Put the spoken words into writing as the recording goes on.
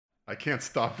I can't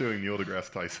stop doing Neil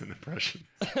deGrasse Tyson impressions.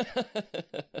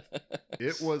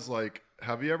 It was like,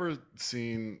 have you ever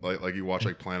seen like you watch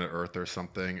like Planet Earth or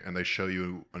something, and they show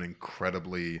you an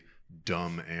incredibly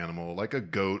dumb animal, like a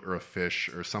goat or a fish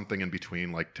or something in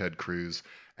between, like Ted Cruz,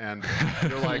 and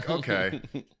you're like, okay,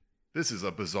 this is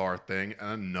a bizarre thing,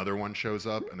 and another one shows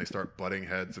up, and they start butting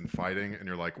heads and fighting, and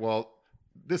you're like, well,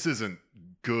 this isn't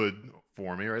good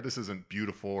for me, right? This isn't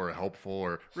beautiful or helpful,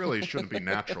 or really shouldn't be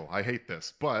natural. I hate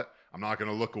this, but I'm not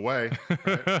going to look away.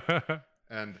 Right?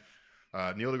 And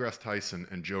Neil deGrasse Tyson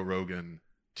and Joe Rogan,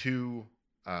 two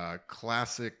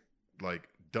classic, like,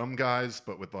 dumb guys,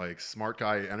 but with like smart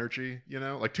guy energy, you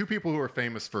know, like two people who are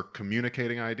famous for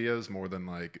communicating ideas more than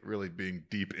like really being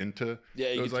deep into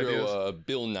you those could ideas. throw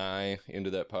Bill Nye into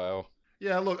that pile.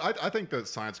 Yeah, look, I think that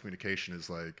science communication is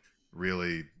like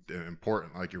really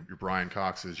important. Like your Brian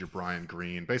Cox's, your Brian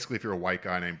Greene. Basically, if you're a white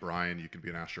guy named Brian, you can be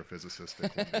an astrophysicist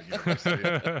at Columbia University.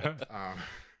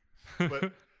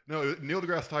 But no, Neil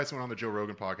deGrasse Tyson went on the Joe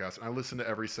Rogan podcast, and I listened to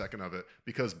every second of it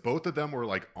because both of them were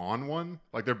like on one.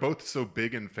 Like they're both so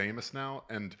big and famous now,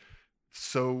 and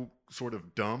so sort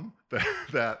of dumb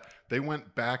that they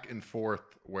went back and forth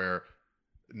where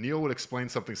Neil would explain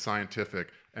something scientific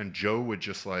and Joe would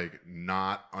just like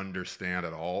not understand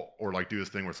at all, or like do this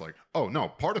thing where it's like, oh no,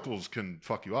 particles can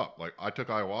fuck you up. Like I took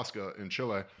ayahuasca in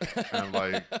Chile, and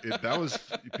like that was,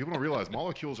 people don't realize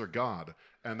molecules are God.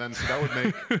 And then so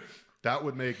that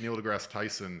would make Neil deGrasse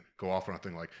Tyson go off on a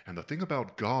thing like, and the thing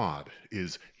about God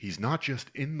is he's not just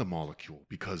in the molecule,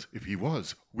 because if he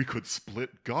was, we could split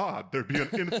God. There'd be an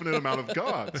infinite amount of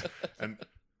gods. And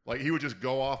like he would just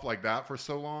go off like that for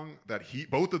so long that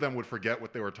both of them would forget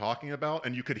what they were talking about,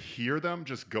 and you could hear them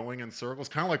just going in circles,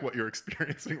 kind of like what you're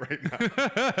experiencing right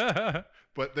now.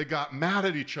 But they got mad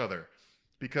at each other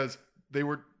because they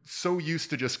were so used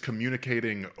to just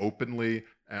communicating openly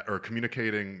or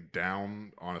communicating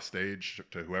down on a stage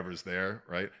to whoever's there,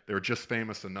 right? They were just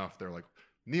famous enough. They're like,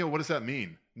 Neil, what does that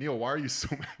mean? Neil, why are you so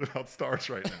mad about stars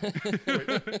right now?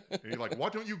 And you're like,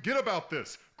 what don't you get about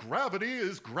this? Gravity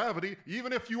is gravity,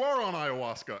 even if you are on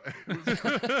ayahuasca.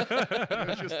 It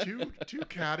was just two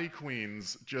catty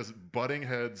queens just butting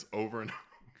heads over and over.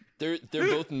 They're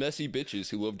both messy bitches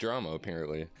who love drama,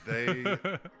 apparently.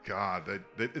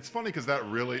 It's funny because that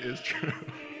really is true.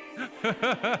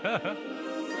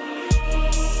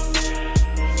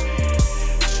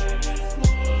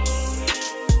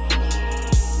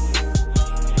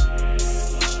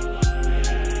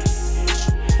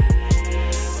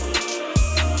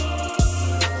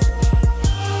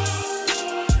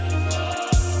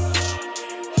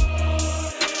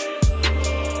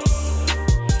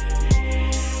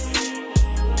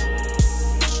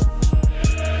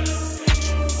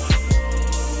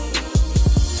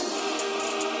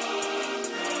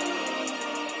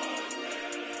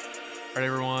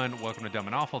 Welcome to Dumb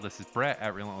and Awful. This is Brett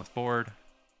at Relentless Board.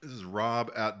 This is Rob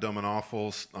at Dumb and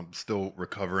Awful. I'm still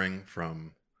recovering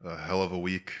from a hell of a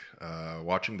week.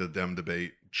 Watching the Dem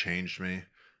debate changed me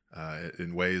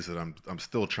in ways that I'm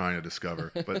still trying to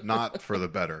discover, but not for the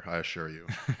better, I assure you.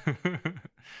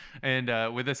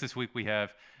 And with us this week, we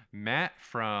have Matt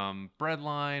from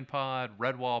Breadline Pod,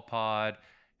 Redwall Pod,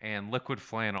 and Liquid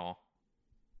Flannel.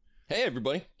 Hey,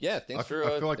 everybody. Yeah, thanks for...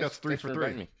 I feel like that's 3 for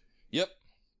 3. Me. Yep,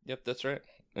 that's right.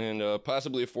 And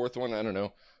possibly a fourth one, I don't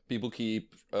know. People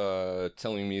keep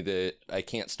telling me that I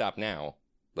can't stop now.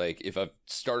 Like, if I've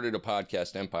started a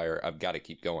podcast empire, I've got to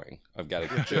keep going. I've got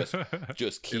to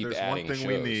just keep adding shows. There's one thing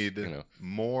we need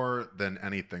more than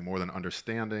anything, more than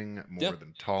understanding, more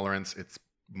than tolerance. It's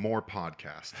more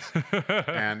podcasts.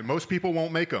 And most people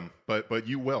won't make them, but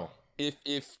you will.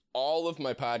 If all of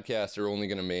my podcasts are only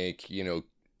going to make,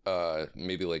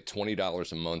 maybe like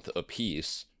 $20 a month a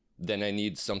piece, then I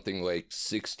need something like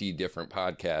 60 different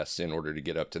podcasts in order to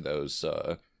get up to those,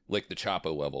 like the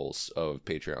Chapo levels of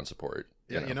Patreon support.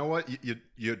 Yeah, you know what?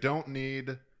 You don't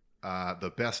need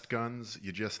the best guns.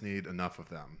 You just need enough of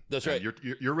them. That's right.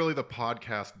 You're really the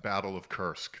podcast battle of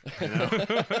Kursk. You know?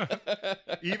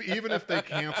 Even if they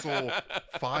cancel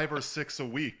 5 or 6 a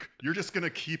week, you're just gonna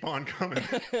keep on coming.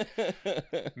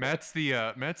 Matt's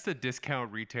the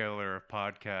discount retailer of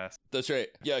podcasts. That's right.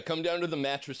 Yeah, come down to the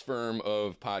Mattress Firm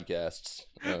of podcasts.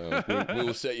 We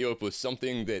will set you up with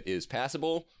something that is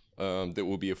passable. That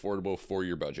will be affordable for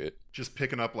your budget. Just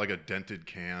picking up like a dented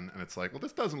can, and it's like, well,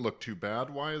 this doesn't look too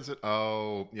bad. Why is it?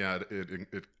 Oh, yeah,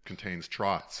 it contains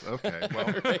trots. Okay,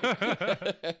 well,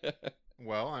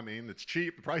 well, I mean, it's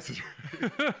cheap. The price is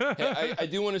right. Hey, I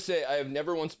do want to say I have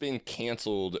never once been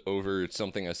canceled over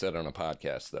something I said on a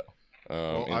podcast, though.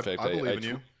 I believe in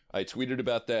you. I tweeted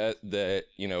about that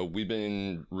we've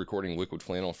been recording Liquid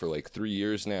Flannel for like 3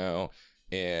 years now.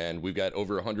 and we've got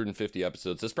over 150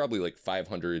 episodes. That's probably like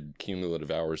 500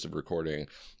 cumulative hours of recording,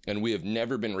 and we have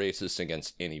never been racist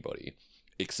against anybody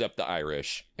except the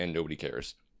Irish, and nobody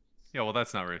cares. Yeah, well,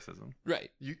 that's not racism.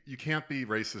 Right. You can't be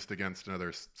racist against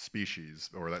another species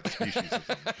or that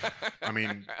speciesism. I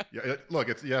mean, look,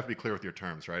 you have to be clear with your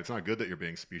terms, right? It's not good that you're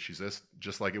being speciesist,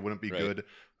 just like it wouldn't be good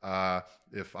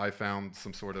if I found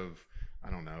some sort of, I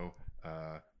don't know,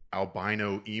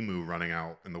 albino emu running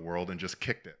out in the world and just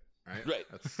kicked it. Right.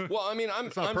 Well, I mean,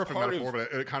 it's not a perfect metaphor,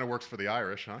 but it kind of works for the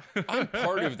Irish, huh? I'm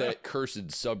part of that cursed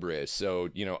subrace, so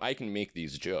I can make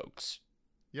these jokes.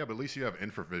 Yeah, but at least you have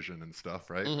infravision and stuff,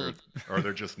 right? Or are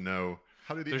there just no?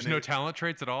 There's no talent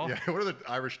traits at all. Yeah, what are the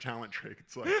Irish talent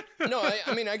traits like? No,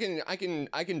 I mean, I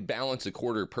can balance a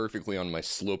quarter perfectly on my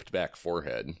sloped back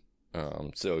forehead.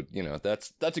 So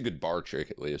that's a good bar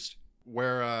trick at least.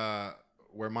 Where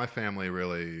my family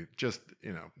really just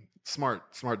smart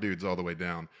dudes all the way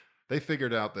down. They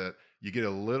figured out that you get a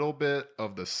little bit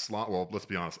of the Slav, well, let's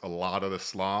be honest, a lot of the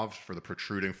Slav for the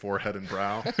protruding forehead and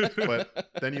brow, but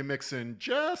then you mix in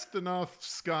just enough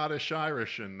Scottish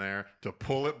Irish in there to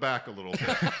pull it back a little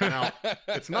bit. Now,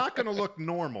 it's not going to look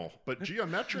normal, but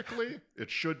geometrically,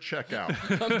 it should check out.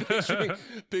 I'm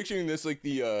picturing this like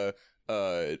the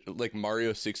like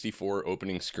Mario 64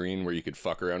 opening screen where you could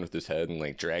fuck around with his head and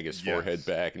like drag his forehead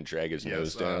back and drag his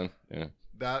nose down. Yeah.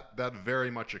 That very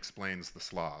much explains the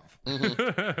Slav.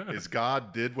 Is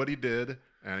God did what he did,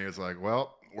 and he was like,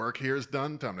 well, work here is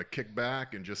done, time to kick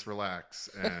back and just relax.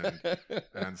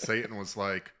 And Satan was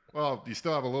like, well, you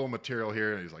still have a little material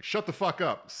here. And he's like, shut the fuck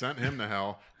up. Sent him to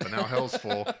hell, but now hell's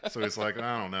full. So he's like,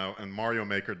 I don't know. And Mario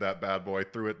Makered that bad boy,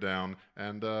 threw it down,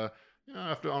 and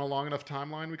after on a long enough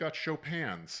timeline, we got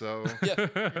Chopin. So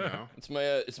yeah,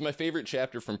 it's my favorite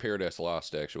chapter from Paradise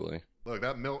Lost, actually. Look,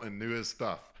 that Milton knew his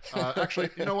stuff.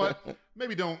 Actually, you know what?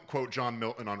 Maybe don't quote John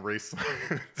Milton on race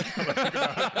science.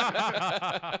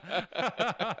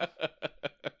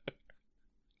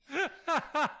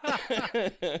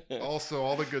 Also,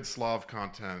 all the good Slav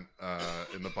content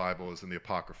in the Bible is in the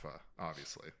Apocrypha,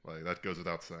 obviously. Like that goes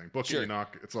without saying. Book of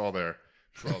Enoch, it's all there.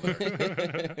 It's all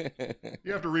there.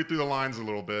 You have to read through the lines a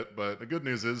little bit, but the good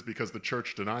news is because the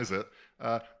church denies it,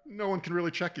 no one can really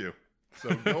check you.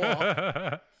 So go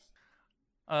off.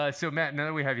 So Matt, now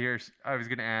that we have you here, I was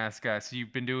going to ask, so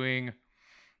you've been doing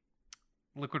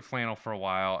Liquid Flannel for a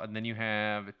while, and then you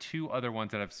have two other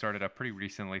ones that have started up pretty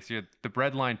recently. So you have the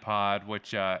Breadline Pod,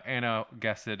 which Anna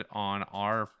guested on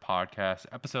our podcast,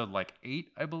 episode like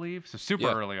 8, I believe. So super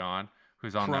early on,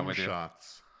 who's on that with you.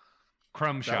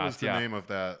 Crumb Shots. That was the name of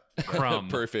that. Crumb.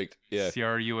 Perfect. Yeah.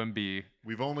 CRUMB.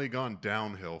 We've only gone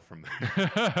downhill from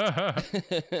there.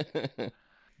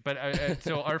 But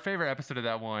so our favorite episode of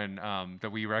that one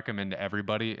that we recommend to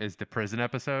everybody is the prison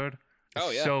episode. Oh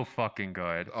yeah, so fucking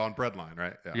good. On Breadline,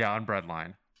 right? Yeah, on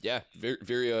Breadline. Yeah,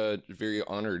 very very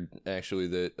honored actually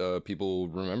that people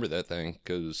remember that thing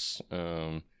because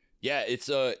it's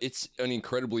an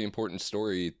incredibly important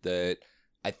story that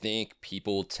I think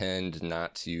people tend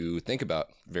not to think about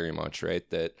very much, right?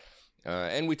 That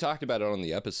and we talked about it on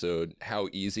the episode how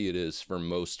easy it is for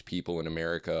most people in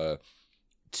America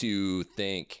to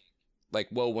think like,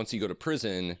 well, once you go to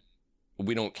prison,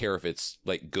 we don't care if it's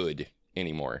like good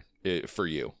anymore for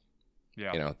you.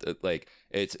 Yeah. Like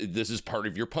this is part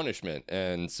of your punishment.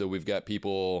 And so we've got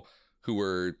people who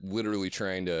are literally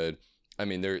trying to, I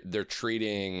mean, they're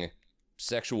trading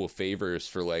sexual favors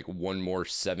for like one more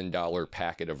 $7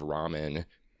 packet of ramen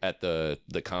at the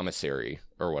commissary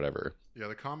or whatever. Yeah.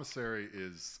 The commissary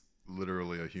is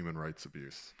literally a human rights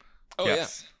abuse. Oh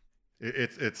yes. Yeah.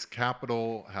 It's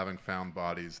capital having found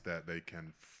bodies that they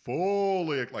can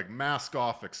fully like mask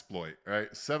off exploit,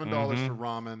 right? $7 for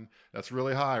ramen, that's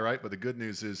really high, right? But the good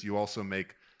news is you also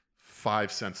make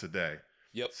 5 cents a day.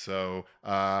 Yep. So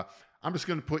I'm just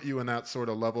going to put you in that sort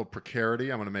of level of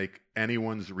precarity. I'm going to make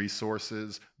anyone's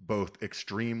resources both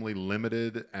extremely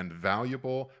limited and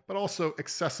valuable, but also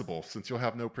accessible since you'll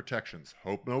have no protections.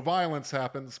 Hope no violence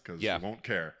happens because you won't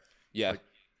care. Yeah.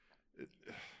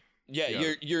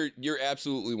 You're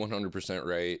absolutely 100%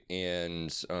 right, and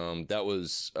that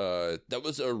was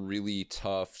a really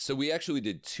tough. So we actually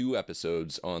did 2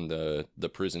 episodes on the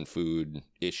prison food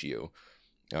issue.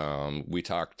 We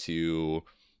talked to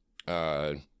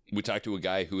a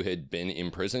guy who had been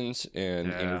imprisoned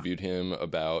and interviewed him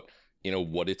about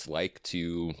what it's like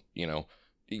to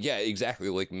exactly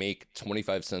like make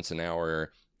 25 cents an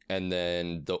hour. And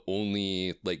then the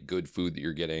only like good food that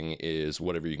you're getting is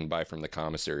whatever you can buy from the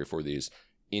commissary for these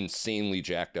insanely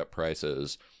jacked up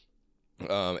prices.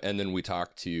 And then we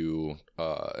talked to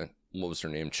what was her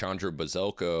name? Chandra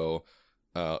Bazelko,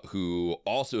 who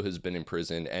also has been in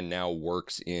prison and now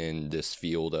works in this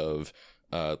field of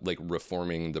like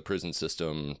reforming the prison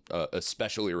system,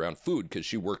 especially around food, because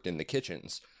she worked in the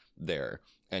kitchens there,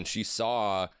 and she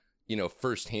saw, you know,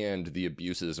 firsthand the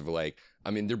abuses of, like,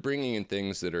 I mean, they're bringing in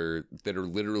things that are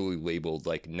literally labeled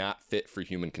like not fit for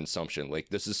human consumption. Like,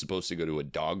 this is supposed to go to a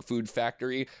dog food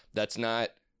factory. That's not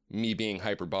me being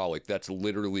hyperbolic. That's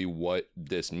literally what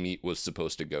this meat was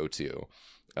supposed to go to.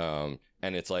 And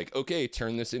it's like, okay,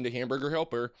 turn this into Hamburger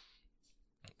Helper.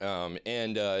 Yeah,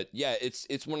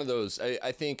 it's one of those.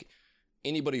 I think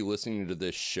anybody listening to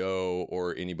this show,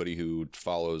 or anybody who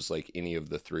follows like any of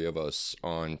the three of us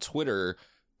on Twitter,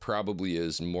 probably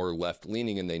is more left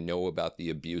leaning, and they know about the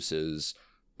abuses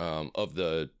of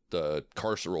the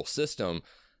carceral system.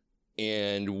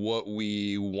 And what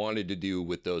we wanted to do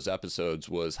with those episodes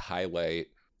was highlight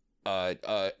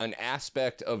an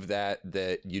aspect of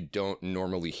that you don't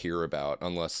normally hear about,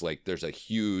 unless like there's a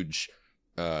huge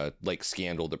like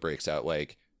scandal that breaks out,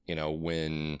 like, you know,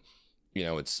 when, you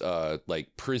know, it's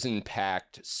like prison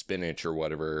packed spinach or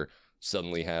whatever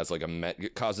suddenly has like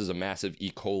causes a massive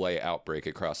E. coli outbreak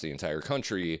across the entire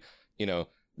country. You know,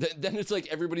 then it's like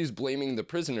everybody's blaming the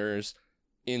prisoners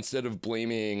instead of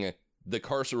blaming the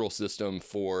carceral system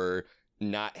for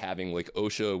not having like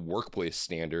OSHA workplace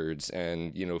standards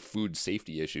and, you know, food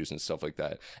safety issues and stuff like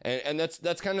that. And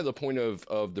that's kind of the point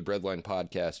of the Breadline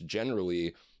podcast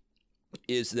generally,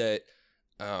 is that,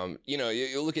 you know,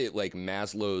 you look at like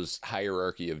Maslow's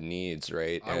hierarchy of needs,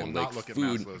 right? I will and not like look at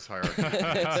food. Maslow's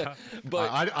hierarchy.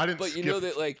 but I didn't but skip you know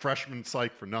that, like, freshman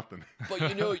psych for nothing.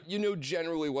 but you know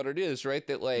generally what it is, right?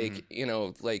 That like, you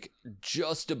know, like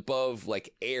just above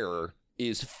like air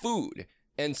is food.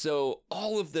 And so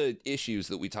all of the issues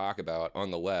that we talk about on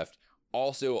the left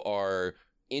also are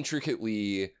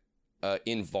intricately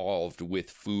involved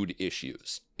with food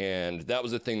issues. And that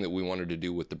was the thing that we wanted to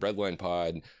do with the Breadline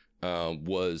pod,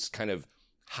 was kind of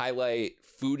highlight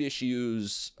food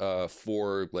issues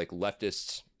for like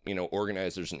leftist, you know,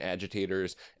 organizers and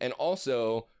agitators, and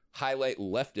also highlight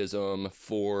leftism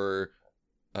for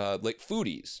like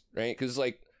foodies, right? Because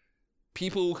like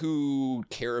people who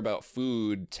care about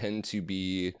food tend to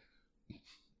be,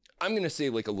 I'm going to say,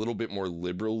 like a little bit more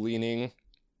liberal leaning,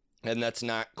 and that's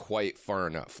not quite far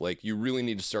enough. Like, you really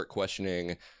need to start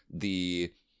questioning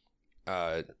the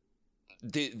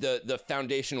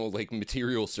foundational like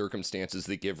material circumstances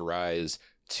that give rise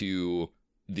to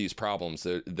these problems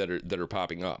that are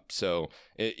popping up. So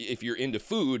if you're into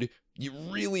food, you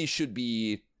really should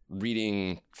be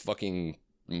reading fucking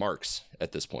Marx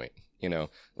at this point, you know,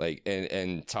 like,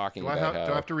 and talking about how...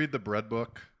 Do I have to read the bread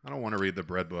book? I don't want to read the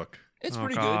bread book. It's Oh,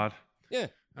 pretty God. good. Yeah.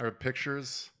 I read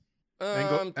pictures.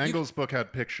 You- Engel's book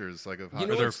had pictures like of hot You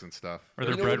know dogs what's- and stuff. Are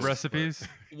there You know bread what's- recipes?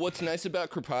 What's nice about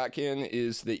Kropotkin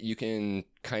is that you can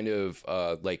kind of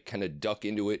duck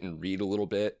into it and read a little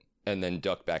bit and then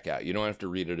duck back out. You don't have to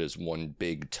read it as one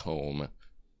big tome.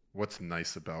 What's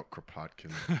nice about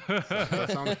Kropotkin?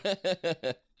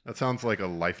 That sounds like a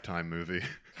Lifetime movie.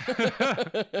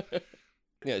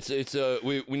 Yeah, it's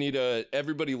we need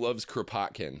Everybody Loves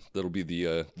Kropotkin. That'll be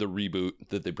the reboot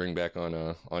that they bring back on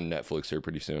Netflix here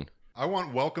pretty soon. I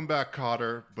want Welcome Back,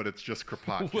 Kotter, but it's just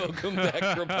Kropotkin. Welcome back,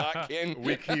 Kropotkin.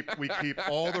 We keep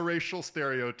all the racial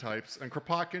stereotypes, and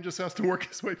Kropotkin just has to work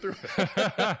his way through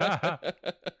it.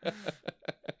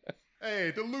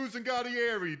 Hey, the losing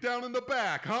Gaudieri down in the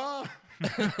back, huh?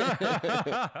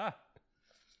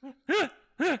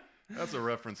 That's a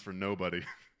reference for nobody.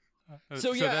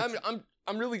 So yeah, that's-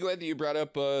 I'm really glad that you brought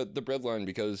up the Breadline,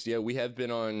 because yeah, we have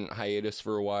been on hiatus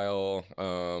for a while.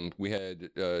 We had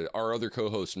our other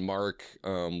co-host Mark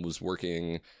was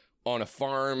working on a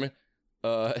farm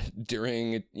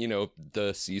during, you know,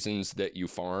 the seasons that you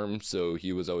farm, so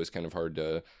he was always kind of hard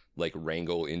to like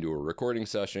wrangle into a recording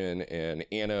session, and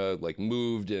Anna like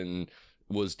moved and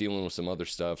was dealing with some other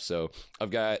stuff. So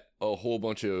I've got a whole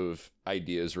bunch of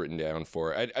ideas written down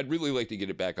for it. I'd really like to get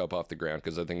it back up off the ground,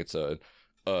 because I think it's a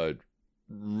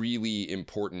really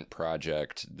important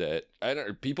project that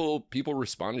people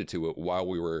responded to it while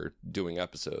we were doing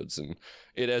episodes, and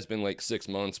it has been like 6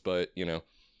 months, but you know,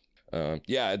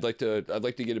 yeah, I'd like to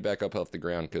get it back up off the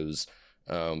ground, because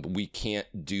we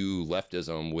can't do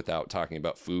leftism without talking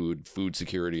about food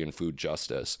security and food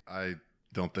justice. I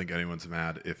don't think anyone's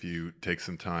mad if you take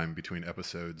some time between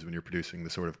episodes when you're producing the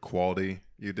sort of quality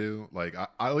you do. Like,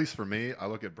 at least for me, I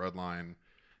look at Breadline,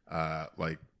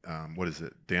 what is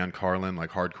it? Dan Carlin,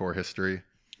 like Hardcore History.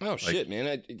 Oh shit,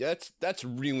 man! That's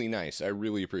really nice. I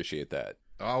really appreciate that.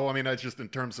 Oh, I mean, it's just in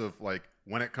terms of like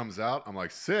when it comes out, I'm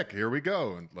like, sick, here we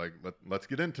go, and like let's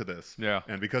get into this. Yeah.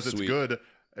 And because it's Sweet. good,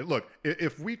 look,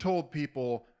 if we told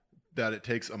people that it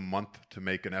takes a month to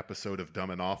make an episode of Dumb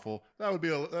and Awful, that would be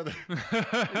you can't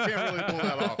really pull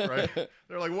that off, right?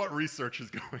 They're like, what research is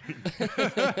going?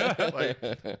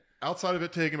 Like, outside of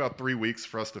it taking about 3 weeks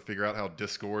for us to figure out how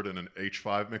Discord and an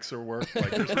H5 mixer work,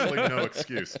 like there's really no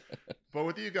excuse. But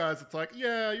with you guys, it's like,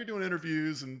 yeah, you're doing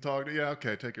interviews and talking. Yeah,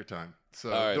 okay, take your time. So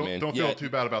right, don't feel too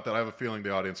bad about that. I have a feeling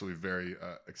the audience will be very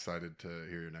excited to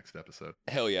hear your next episode.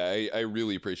 Hell yeah, I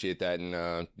really appreciate that.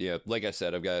 And yeah, like I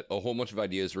said, I've got a whole bunch of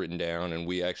ideas written down, and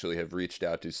we actually have reached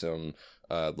out to some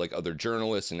like other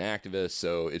journalists and activists.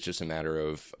 So it's just a matter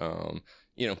of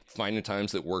finding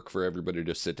times that work for everybody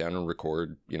to sit down and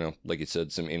record, like you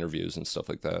said, some interviews and stuff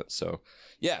like that. So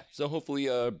yeah, so hopefully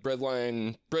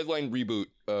Breadline reboot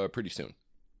pretty soon.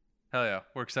 Hell yeah,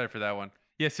 we're excited for that one.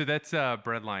 Yeah, so that's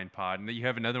Breadline Pod, and you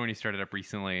have another one you started up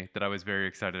recently that I was very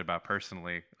excited about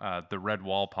personally, the Red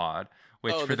Wall Pod.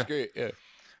 Which that's great. Yeah.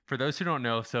 For those who don't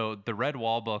know, so the Red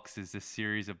Wall books is this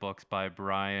series of books by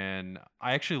Brian.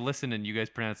 I actually listened, and you guys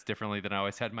pronounce it differently than I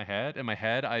always had in my head. In my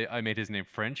head, I made his name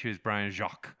French. He was Brian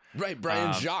Jacques. Right,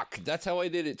 Brian Jacques. That's how I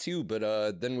did it too.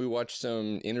 But then we watched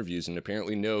some interviews, and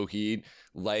apparently, no, he,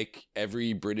 like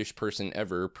every British person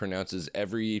ever, pronounces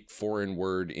every foreign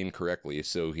word incorrectly.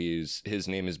 So his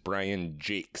name is Brian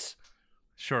Jakes.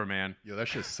 Sure, man. Yeah, that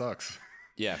shit sucks.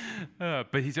 Yeah.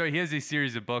 But he has these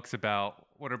series of books about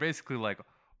what are basically like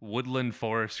woodland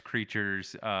forest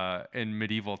creatures in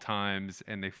medieval times,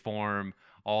 and they form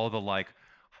all the like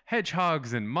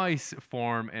hedgehogs and mice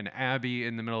form an abbey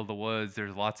in the middle of the woods.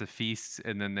 There's lots of feasts,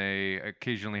 and then they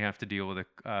occasionally have to deal with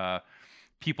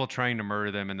people trying to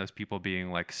murder them, and those people being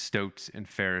like stoats and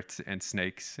ferrets and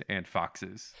snakes and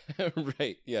foxes.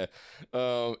 Right. Yeah.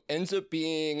 Ends up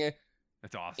being,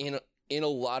 that's awesome, in a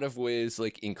lot of ways,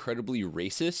 like incredibly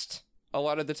racist a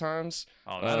lot of the times.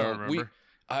 Oh, I don't remember.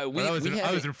 I was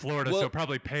in Florida, so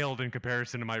probably paled in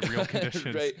comparison to my real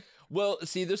conditions. Right. Well,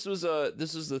 see, this was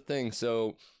the thing.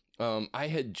 So, I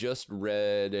had just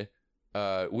read.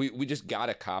 We just got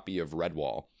a copy of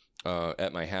Redwall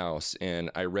at my house, and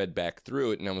I read back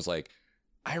through it, and I was like,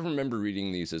 I remember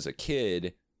reading these as a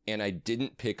kid, and I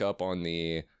didn't pick up on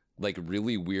the like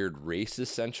really weird race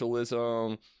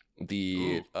essentialism,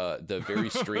 the very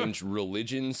strange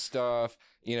religion stuff.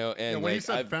 And when you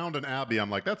said found an abbey,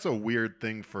 I'm like, that's a weird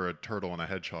thing for a turtle and a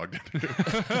hedgehog to do.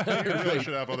 You really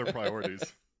should have other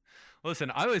priorities.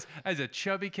 Listen, as a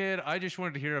chubby kid, I just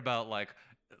wanted to hear about like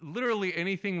literally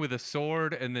anything with a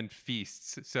sword and then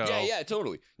feasts. So yeah,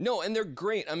 totally. No, and they're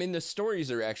great. I mean, the stories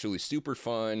are actually super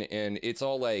fun, and it's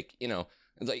all like,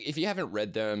 like if you haven't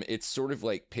read them, it's sort of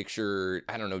like picture,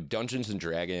 I don't know, Dungeons and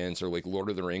Dragons or like Lord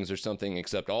of the Rings or something,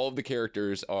 except all of the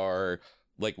characters are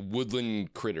like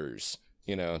woodland critters.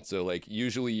 So like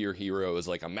usually your hero is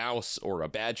like a mouse or a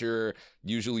badger.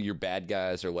 Usually your bad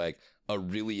guys are like a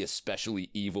really especially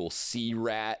evil sea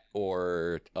rat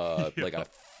or like a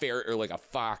ferret or like a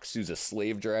fox who's a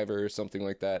slave driver or something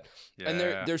like that. Yeah.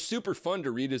 And they're super fun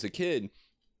to read as a kid,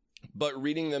 but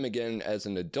reading them again as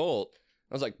an adult,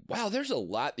 I was like, wow, there's a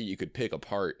lot that you could pick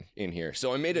apart in here.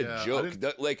 So I made a joke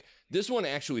that like this one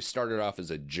actually started off as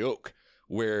a joke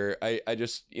where I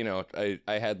just, I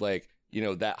had like,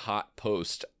 that hot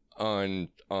post on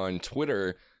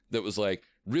Twitter that was like,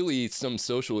 really, some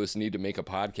socialists need to make a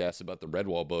podcast about the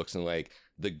Redwall books and like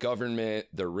the government,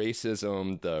 the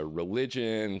racism, the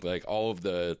religion, like all of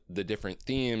the different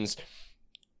themes.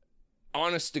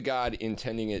 Honest to God,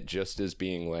 intending it just as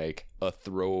being like a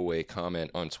throwaway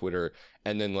comment on Twitter,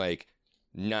 and then like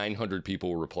 900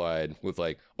 people replied with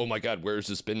like, oh my God, where's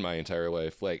this been my entire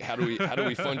life? Like, how do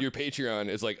we fund your Patreon?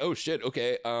 It's like, oh shit,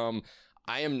 okay.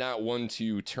 I am not one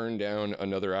to turn down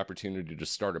another opportunity to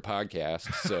start a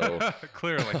podcast. So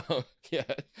clearly, yeah.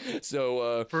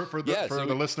 So for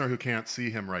the listener who can't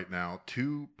see him right now,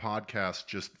 2 podcasts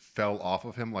just fell off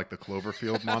of him like the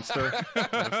Cloverfield monster and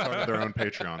have started their own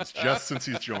Patreons just since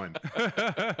he's joined.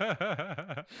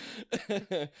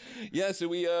 Yeah. So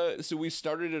we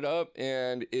started it up,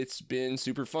 and it's been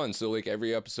super fun. So like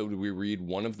every episode we read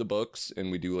one of the books,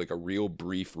 and we do like a real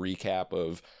brief recap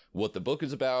of what the book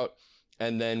is about.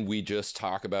 And then we just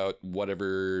talk about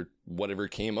whatever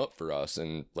came up for us.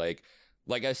 And like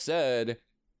I said,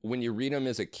 when you read them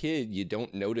as a kid, you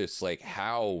don't notice like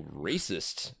how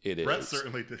racist it is. Brett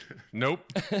certainly did. Nope.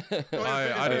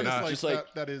 I did not. Like, just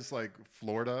like that is like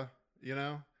Florida,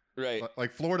 Right.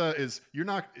 Like Florida is, you're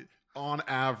not, on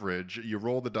average, you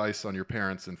roll the dice on your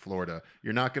parents in Florida,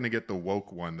 you're not going to get the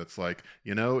woke one that's like,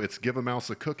 it's give a mouse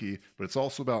a cookie, but it's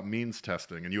also about means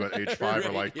testing. And you at age 5 right,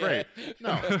 are like, great.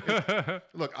 No.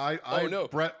 Look, no.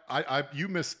 Brett, you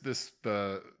missed this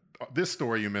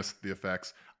story, you missed the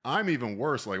effects. I'm even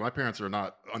worse. Like, my parents are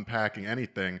not unpacking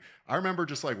anything. I remember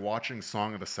just like watching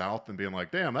Song of the South and being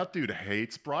like, damn, that dude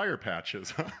hates briar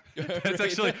patches. That's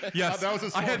actually, yes, That was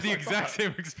as I far had as the I exact got.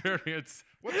 same experience.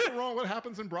 What's wrong? What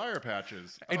happens in briar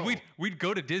patches? And Oh. we'd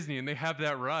go to Disney and they have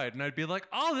that ride, and I'd be like,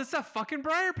 "Oh, that's that fucking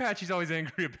briar patch he's always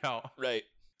angry about." Right.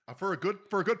 For a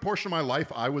good portion of my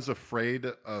life, I was afraid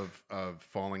of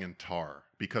falling in tar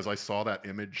because I saw that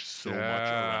image so much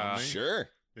around me. Sure.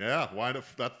 Yeah, why?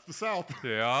 That's the South.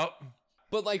 Yep.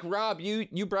 But like Rob,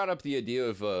 you brought up the idea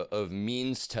of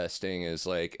means testing as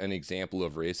like an example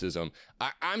of racism.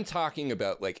 I'm talking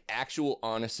about like actual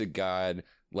honest to God,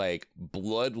 like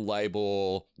blood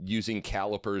libel using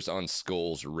calipers on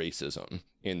skulls racism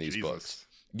in these Jesus. books.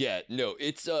 Yeah, no,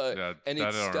 it's Yeah, and that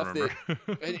it's I don't stuff remember.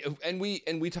 that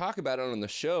and we talk about it on the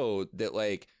show that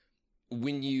like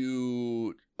when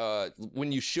you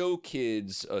show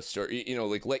kids a story, you know,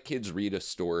 like let kids read a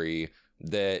story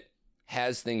that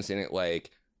has things in it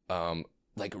like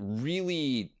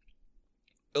really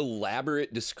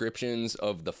elaborate descriptions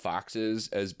of the foxes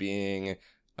as being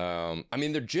I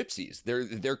mean, they're gypsies.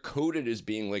 They're coded as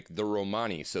being like the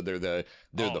Romani. So they're the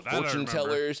that I fortune remember.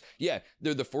 tellers. Yeah,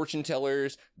 they're the fortune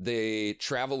tellers. They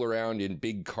travel around in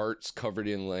big carts covered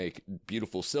in like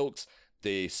beautiful silks.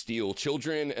 They steal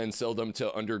children and sell them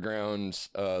to underground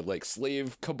like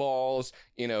slave cabals.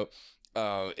 You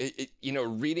know,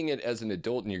 reading it as an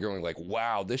adult and you're going like,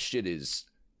 wow, this is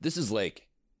like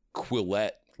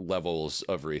Quillette levels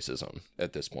of racism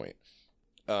at this point.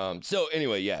 So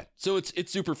anyway, yeah. So it's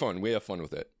super fun. We have fun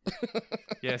with it.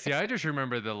 Yeah, see, I just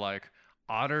remember the like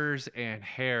otters and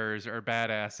hares are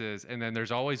badasses, and then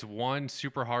there's always one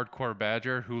super hardcore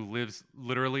badger who lives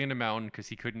literally in a mountain because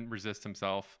he couldn't resist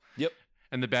himself. Yep.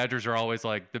 And the badgers are always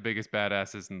like the biggest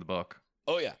badasses in the book.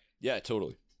 Oh yeah. Yeah,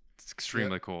 totally. It's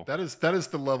extremely cool. That is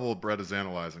the level Brett is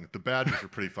analyzing. The badgers are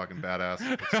pretty fucking badass.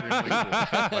 Extremely cool.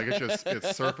 Like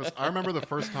it's surface. I remember the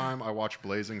first time I watched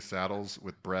Blazing Saddles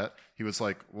with Brett. He was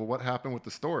like, "Well, what happened with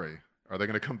the story? Are they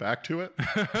going to come back to it?"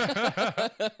 I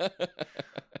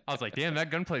was like, damn, that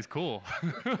gunplay's cool.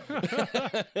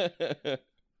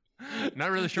 Not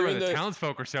really sure why During the the-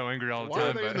 townsfolk are so angry all the Why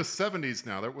are time. they in But the 70s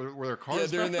now? Were there Yeah, cars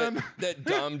they're back in then? that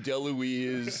Dom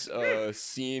DeLuise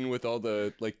scene with all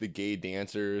the like the gay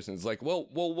dancers, and it's like, well,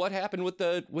 what happened with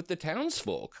the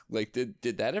townsfolk? Like, did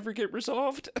that ever get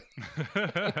resolved?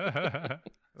 That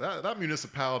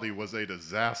municipality was a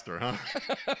disaster, huh?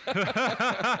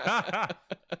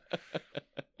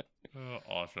 Oh,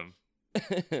 awesome.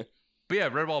 But yeah,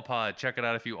 Redwall Pod, check it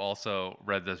out if you also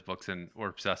read those books and were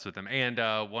obsessed with them. And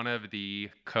one of the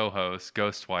co-hosts,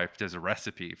 Ghostwife, does a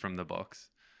recipe from the books.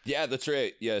 Yeah, that's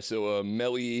right. Yeah, so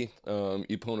Melly,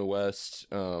 Epona West,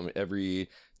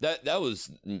 that was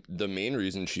the main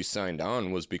reason she signed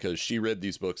on, was because she read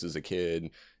these books as a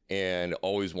kid and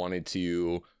always wanted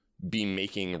to be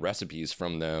making recipes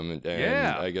from them. And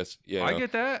Yeah. I guess, yeah. I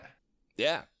get that.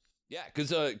 Yeah, because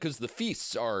the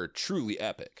feasts are truly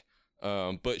epic.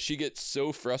 But she gets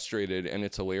so frustrated, and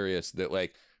it's hilarious that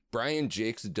like Brian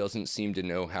Jakes doesn't seem to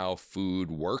know how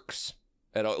food works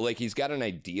at all. Like, he's got an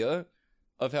idea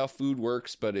of how food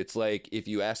works, but it's like if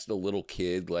you asked a little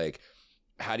kid like,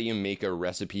 how do you make a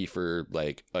recipe for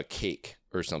like a cake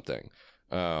or something?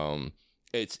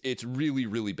 It's really,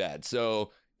 really bad.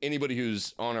 So anybody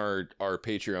who's on our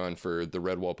Patreon for the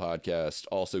Redwall podcast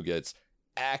also gets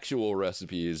actual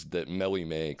recipes that Melly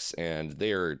makes, and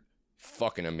they're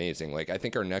fucking amazing. Like, I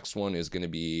think our next one is going to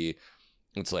be,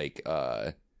 it's like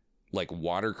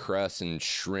watercress and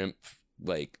shrimp,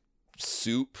 like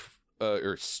soup,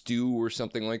 or stew or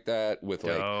something like that, with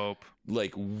Dope.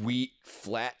 like wheat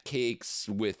flat cakes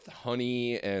with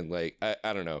honey, and like,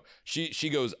 I don't know. She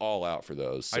goes all out for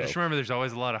those. So. I just remember there's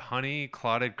always a lot of honey,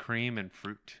 clotted cream, and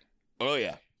fruit. Oh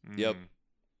yeah. Yep. Mm.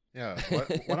 Yeah.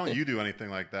 Why don't you do anything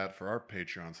like that for our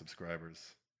Patreon subscribers?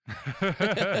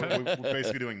 We're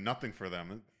basically doing nothing for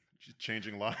them, just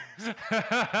changing lives.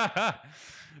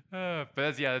 But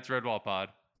that's Redwall Pod.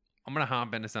 I'm gonna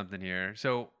hop into something here.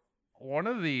 So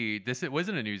it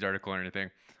wasn't a news article or anything.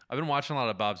 I've been watching a lot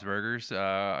of Bob's Burgers.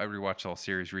 I rewatched the whole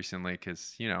series recently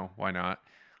because, why not,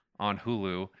 on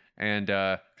Hulu. And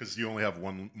Because you only have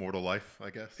one mortal life, I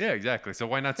guess. yeah, exactly. So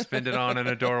why not spend it on an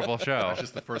adorable show? That's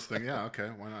just the first thing. Yeah, okay,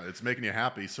 why not? It's making you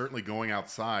happy. Certainly going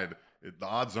outside, the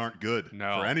odds aren't good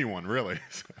for anyone, really.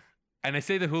 And I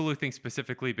say the Hulu thing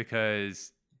specifically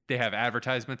because they have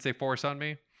advertisements they force on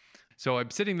me. So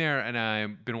I'm sitting there and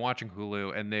I've been watching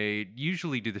Hulu, and they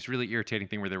usually do this really irritating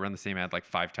thing where they run the same ad like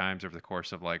 5 times over the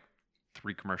course of like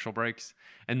 3 commercial breaks.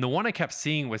 And the one I kept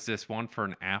seeing was this one for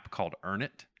an app called Earn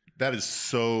It. That is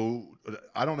so.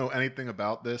 I don't know anything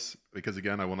about this because,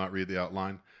 again, I will not read the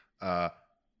outline.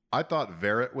 I thought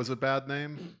Verret was a bad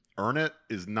name. Earn It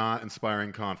is not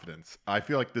inspiring confidence. I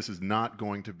feel like this is not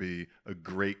going to be a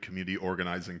great community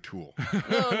organizing tool.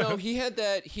 No, he had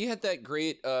that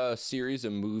great series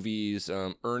of movies.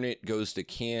 Earn It Goes to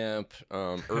Camp.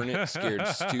 Earn It Scared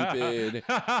Stupid.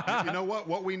 You know what?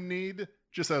 What we need,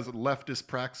 just as leftist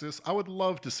praxis, I would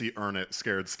love to see Earn It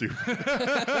Scared Stupid.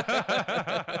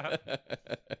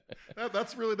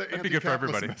 That's really the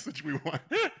anti-capitalist message we want.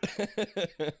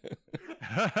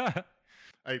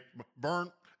 Hey,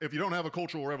 Vern, if you don't have a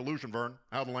cultural revolution, Vern,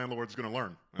 how the landlord's going to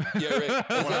learn? Yeah, right.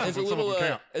 As a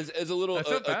little,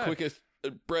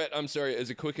 Brett, I'm sorry, as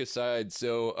a quick aside,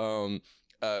 so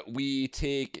we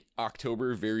take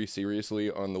October very seriously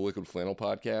on the Liquid Flannel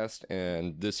podcast,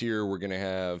 and this year we're going to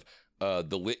have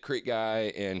the Lit Crate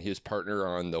guy and his partner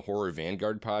on the Horror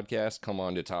Vanguard podcast come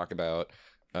on to talk about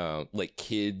like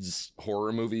kids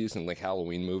horror movies and like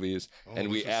Halloween movies. And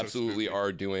we absolutely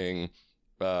are doing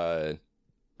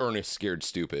Ernest Scared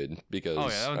Stupid because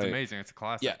that one's amazing. It's a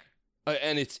classic. Yeah.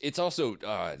 And it's also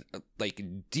like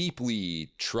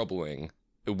deeply troubling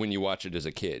when you watch it as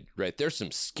a kid, right? There's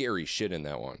some scary shit in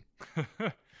that one.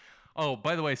 Oh,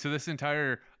 by the way, so this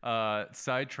entire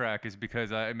sidetrack is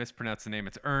because I mispronounced the name.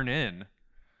 It's Earn In.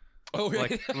 Oh,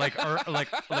 right.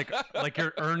 like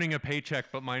you're earning a paycheck,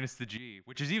 but minus the G,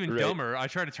 which is even dumber. I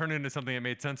tried to turn it into something that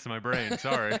made sense to my brain.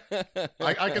 Sorry.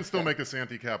 I can still make this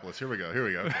anti-capitalist. Here we go. Okay, here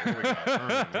we go. Earn.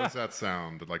 What does that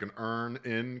sound? Like an earn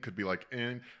in could be like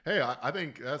in. Hey, I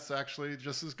think that's actually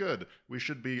just as good. We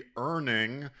should be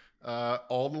earning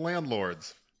all the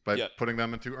landlords by putting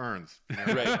them into urns.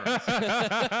 Right.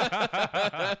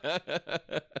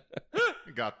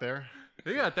 You got there.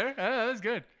 You got there. That was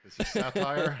good. This is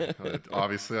satire.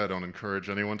 Obviously, I don't encourage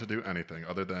anyone to do anything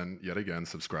other than, yet again,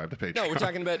 subscribe to Patreon. No, we're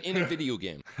talking about in a video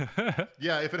game.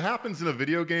 Yeah, if it happens in a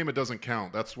video game, it doesn't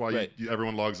count. That's why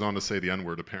everyone logs on to say the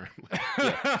N-word, apparently.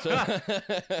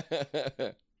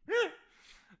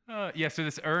 So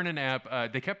this Earn an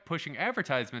app, they kept pushing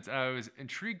advertisements. I was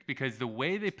intrigued because the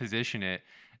way they position it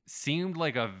seemed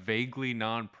like a vaguely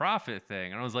non-profit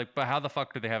thing. And I was like, but how the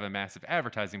fuck do they have a massive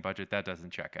advertising budget? That doesn't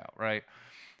check out, right?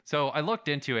 So I looked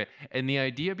into it, and the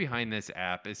idea behind this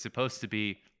app is supposed to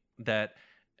be that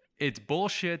it's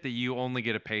bullshit that you only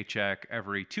get a paycheck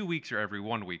every 2 weeks or every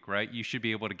 1 week, right? You should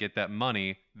be able to get that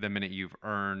money the minute you've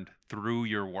earned through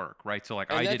your work, right? So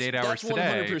like, I did 8 hours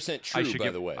today. That's 100% true,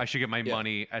 by the way. I should get my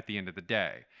money at the end of the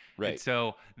day. Right. And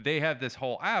so they have this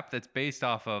whole app that's based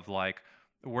off of like,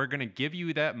 we're going to give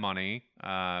you that money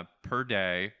per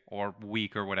day or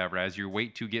week or whatever as you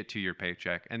wait to get to your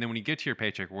paycheck. And then when you get to your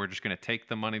paycheck, we're just going to take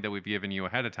the money that we've given you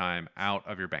ahead of time out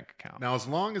of your bank account. Now, as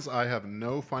long as I have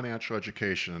no financial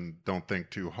education, don't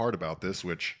think too hard about this,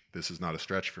 which this is not a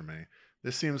stretch for me,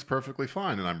 this seems perfectly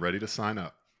fine and I'm ready to sign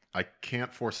up. I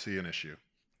can't foresee an issue.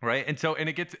 Right. And so, and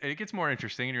it gets more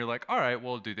interesting and you're like, all right,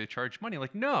 well, do they charge money?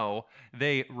 Like, no,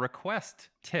 they request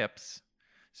tips.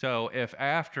 So if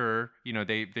after,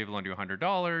 they've loaned you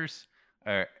 $100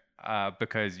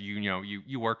 because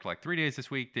you worked like 3 days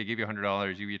this week, they give you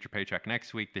 $100, you get your paycheck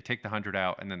next week, they take the 100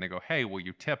 out and then they go, hey, will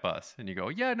you tip us? And you go,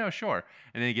 yeah, no, sure.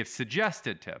 And then they give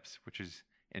suggested tips, which is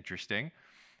interesting.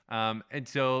 And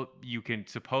so you can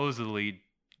supposedly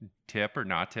tip or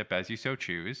not tip as you so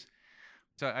choose.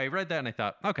 So I read that and I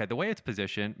thought, okay, the way it's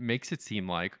positioned makes it seem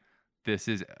like this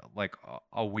is like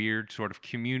a weird sort of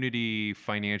community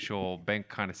financial bank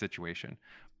kind of situation.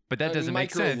 But that doesn't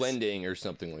make sense. Micro-lending or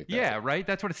something like that. Yeah, right?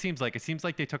 That's what it seems like. It seems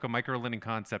like they took a micro-lending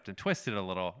concept and twisted it a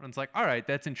little. And it's like, all right,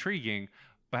 that's intriguing.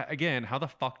 But again, how the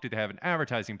fuck do they have an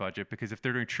advertising budget? Because if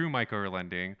they're doing true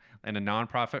micro-lending in a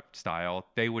nonprofit style,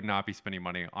 they would not be spending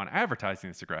money on advertising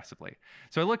this aggressively.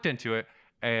 So I looked into it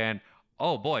and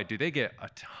oh boy, do they get a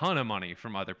ton of money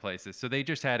from other places. So they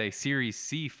just had a Series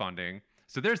C funding.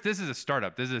 So this is a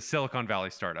startup. This is a Silicon Valley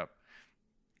startup.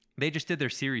 They just did their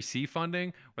Series C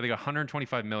funding where they got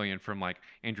 $125 million from like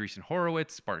Andreessen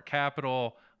Horowitz, Spark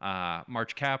Capital,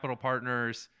 March Capital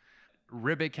Partners,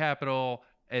 Ribbit Capital.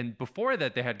 And before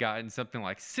that, they had gotten something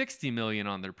like $60 million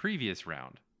on their previous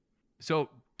round. So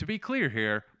to be clear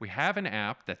here, we have an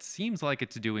app that seems like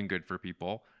it's doing good for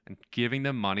people and giving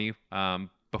them money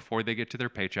before they get to their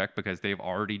paycheck because they've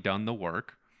already done the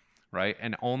work. Right,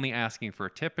 and only asking for a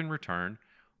tip in return,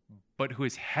 but who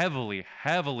is heavily,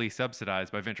 heavily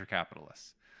subsidized by venture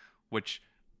capitalists, which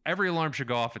every alarm should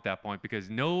go off at that point because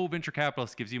no venture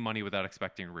capitalist gives you money without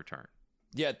expecting a return.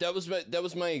 Yeah, that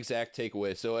was my exact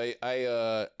takeaway. So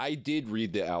I did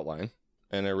read the outline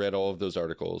and I read all of those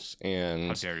articles. And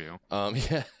How dare you?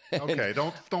 Yeah. Okay,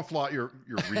 don't flaunt your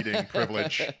reading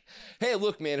privilege. Hey,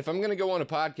 look, man, if I'm going to go on a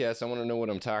podcast, I want to know what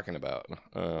I'm talking about.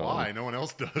 Why? No one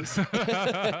else does.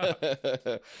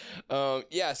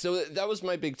 Yeah, so that was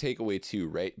my big takeaway too,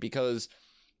 right? Because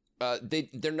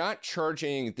they're not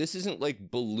charging. This isn't like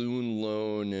balloon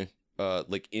loan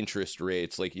like interest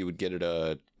rates like you would get at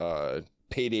a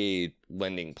payday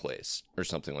lending place or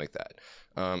something like that.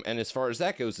 And as far as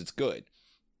that goes, it's good.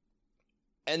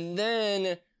 And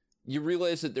then you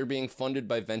realize that they're being funded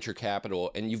by venture capital,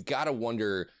 and you've got to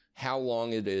wonder how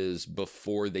long it is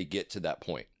before they get to that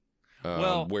point.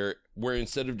 Where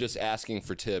instead of just asking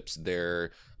for tips,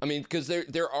 because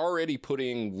they're already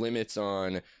putting limits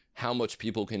on how much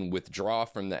people can withdraw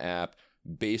from the app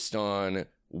based on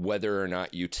whether or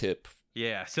not you tip.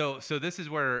 Yeah, so this is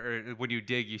where when you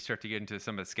dig, you start to get into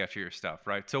some of the sketchier stuff,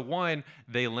 right? So one,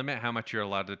 they limit how much you're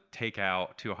allowed to take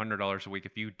out to $100 a week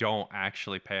if you don't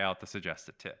actually pay out the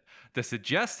suggested tip. The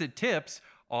suggested tips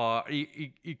are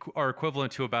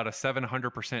equivalent to about a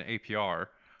 700% APR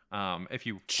if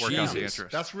you work out the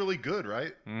interest. That's really good,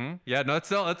 right? Mm-hmm. Yeah, no,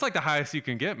 that's like the highest you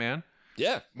can get, man.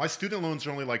 Yeah. My student loans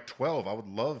are only like 12. I would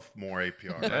love more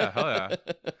APR. Yeah, hell yeah.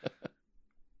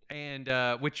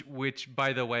 And which,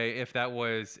 by the way, if that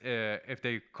was if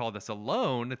they called this a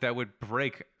loan, that would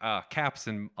break caps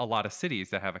in a lot of cities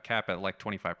that have a cap at like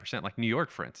 25%, like New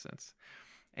York, for instance.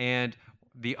 And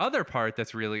the other part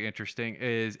that's really interesting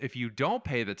is if you don't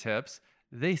pay the tips,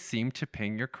 they seem to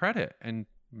ping your credit and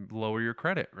lower your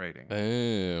credit rating.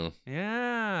 Oh.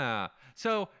 Yeah.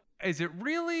 So is it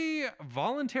really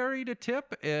voluntary to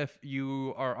tip if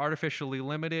you are artificially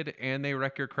limited and they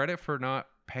wreck your credit for not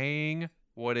paying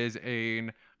what is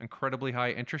an incredibly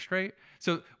high interest rate?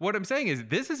 So what I'm saying is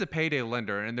this is a payday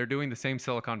lender, and they're doing the same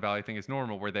Silicon Valley thing as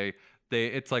normal, where they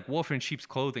it's like wolf in sheep's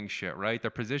clothing shit, right?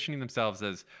 They're positioning themselves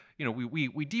as, you know,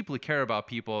 we deeply care about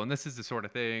people, and this is the sort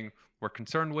of thing we're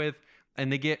concerned with,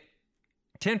 and they get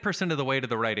 10% of the way to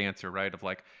the right answer, right? Of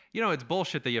like, you know, it's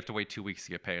bullshit that you have to wait 2 weeks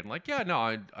to get paid. I'm like, yeah, no,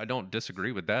 I don't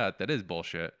disagree with that. That is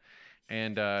bullshit.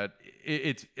 And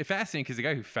it's fascinating because the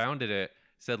guy who founded it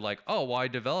said like, oh, well, I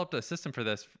developed a system for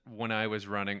this when I was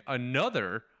running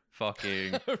another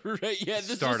fucking right, yeah,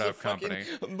 this startup is the company.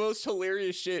 Most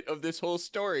hilarious shit of this whole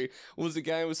story was the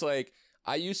guy who was like,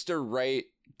 I used to write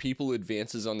people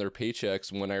advances on their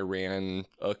paychecks when I ran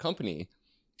a company.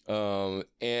 And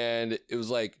it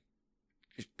was like,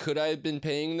 could I have been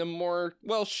paying them more?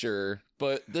 Well, sure,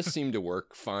 but this seemed to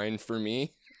work fine for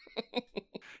me.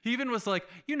 He even was like,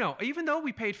 you know, even though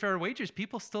we paid fair wages,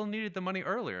 people still needed the money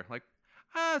earlier. Like,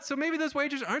 so maybe those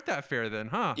wages aren't that fair then,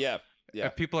 huh? Yeah. Yeah.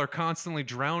 If people are constantly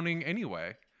drowning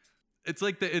anyway. It's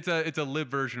like it's a lib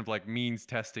version of like means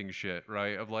testing shit,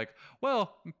 right? Of like,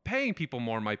 well, paying people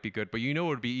more might be good, but you know it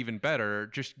would be even better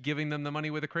just giving them the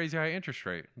money with a crazy high interest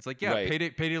rate. It's like, yeah, Right.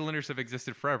 payday lenders have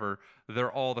existed forever.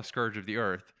 They're all the scourge of the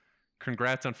earth.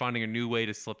 Congrats on finding a new way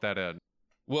to slip that in.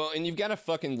 Well, and you've got to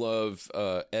fucking love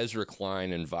Ezra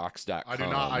Klein and Vox.com. I do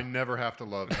not. I never have to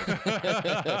love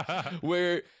it.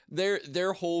 Where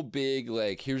their whole big,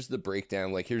 like, here's the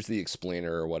breakdown, like, here's the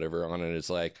explainer or whatever on it. It's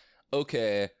like,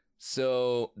 okay,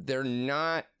 so they're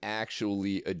not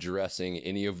actually addressing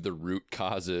any of the root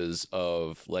causes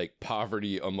of, like,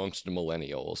 poverty amongst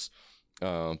millennials.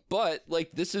 But,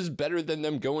 like, this is better than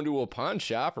them going to a pawn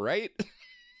shop, right?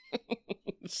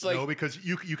 It's like, No, because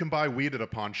you can buy weed at a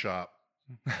pawn shop.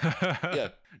 yeah.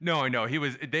 No, I know.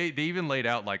 They even laid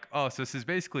out like, oh, so this is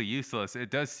basically useless. It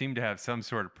does seem to have some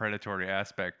sort of predatory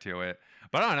aspect to it.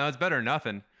 But I don't know, it's better than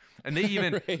nothing. And they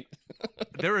even Right.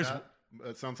 there was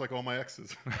That sounds like all my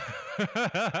exes.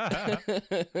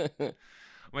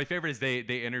 my favorite is they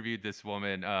interviewed this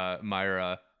woman,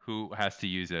 Myra, who has to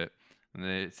use it. And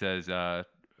it says,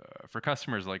 for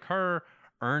customers like her,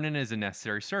 Earnin is a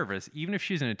necessary service, even if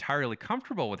she isn't entirely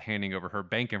comfortable with handing over her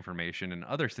bank information and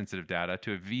other sensitive data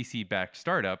to a VC-backed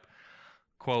startup.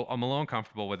 Quote, I'm alone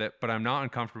comfortable with it, but I'm not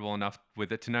uncomfortable enough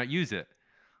with it to not use it.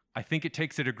 I think it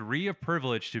takes a degree of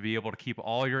privilege to be able to keep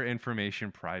all your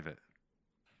information private.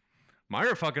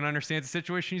 Myra fucking understands the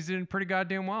situation she's in pretty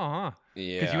goddamn well, huh?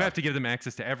 Yeah. Because you have to give them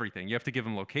access to everything. You have to give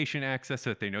them location access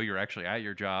so that they know you're actually at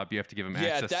your job. You have to give them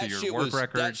access to your work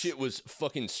records. That shit was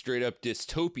fucking straight up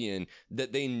dystopian,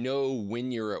 that they know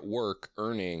when you're at work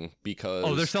earning because...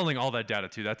 Oh, they're selling all that data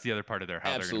too. That's the other part of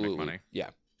how they're going to make money.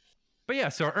 Yeah. But yeah,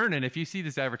 so Earnin, if you see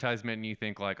this advertisement and you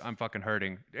think like, I'm fucking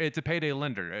hurting, it's a payday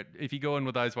lender. If you go in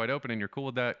with eyes wide open and you're cool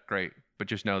with that, great. But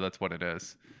just know that's what it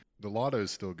is. The lotto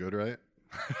is still good, right?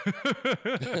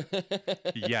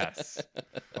 Yes.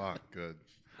 Fuck, good.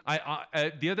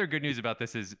 The other good news about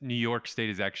this is New York State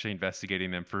is actually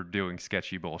investigating them for doing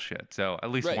sketchy bullshit. So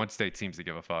at least one state seems to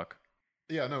give a fuck.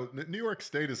 Yeah, no, New York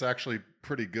State is actually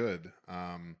pretty good.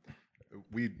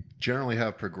 We generally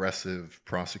have progressive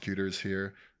prosecutors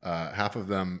here. Half of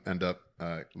them end up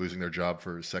losing their job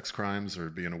for sex crimes or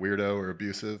being a weirdo or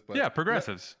abusive. But, yeah,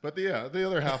 progressives. The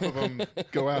other half of them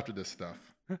go after this stuff.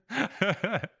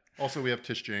 Also, we have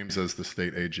Tish James as the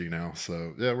state AG now.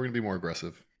 So, yeah, we're going to be more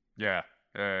aggressive. Yeah.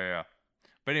 But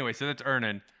anyway, so that's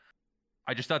Ernan.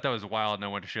 I just thought that was wild, and I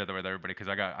wanted to share that with everybody because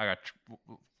I got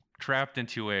trapped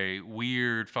into a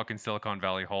weird fucking Silicon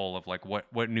Valley hole of like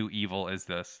what new evil is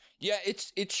this? Yeah,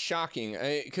 it's shocking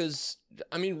because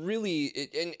I mean, really,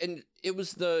 it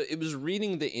was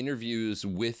reading the interviews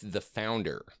with the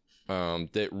founder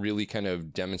that really kind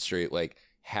of demonstrate like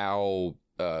how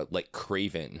like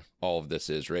craven all of this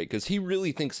is, right? Because he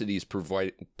really thinks that he's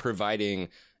providing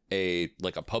a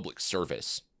public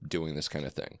service doing this kind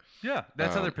of thing. Yeah,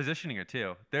 that's how they're positioning it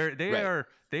too.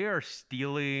 They are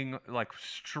stealing like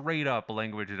straight up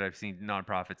language that I've seen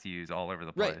nonprofits use all over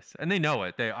the place, and they know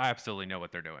it. They absolutely know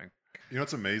what they're doing. You know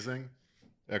what's amazing?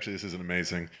 Actually, this isn't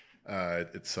amazing.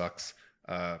 It sucks.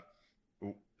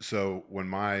 So when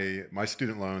my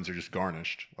student loans are just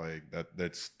garnished, like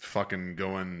that's fucking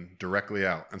going directly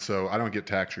out, and so I don't get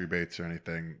tax rebates or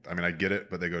anything. I mean, I get it,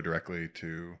 but they go directly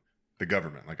to the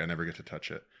government. Like I never get to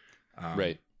touch it.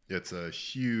 Right. It's a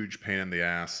huge pain in the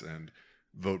ass, and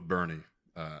vote Bernie.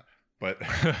 But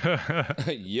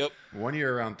yep. One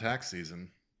year around tax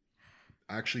season,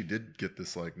 I actually did get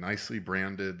this like nicely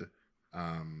branded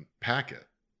packet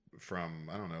from,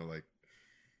 I don't know, like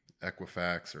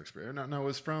Equifax or Experian. No, it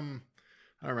was from,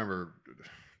 I don't remember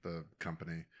the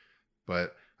company,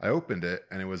 but I opened it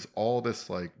and it was all this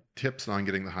like tips on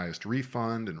getting the highest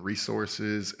refund and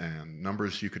resources and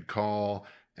numbers you could call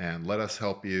and let us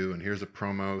help you. And here's a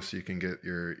promo so you can get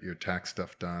your tax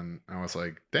stuff done. And I was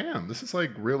like, damn, this is like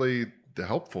really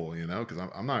helpful, you know, because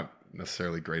I'm not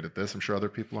necessarily great at this. I'm sure other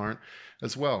people aren't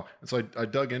as well. And so I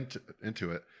dug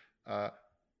into it.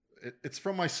 It's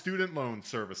from my student loan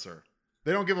servicer.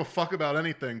 They don't give a fuck about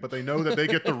anything, but they know that they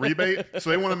get the rebate.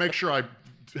 So they want to make sure I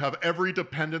have every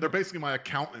dependent. They're basically my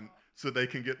accountant so they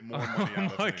can get more money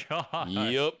out of me. Oh my God.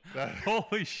 Yep.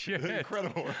 Holy shit.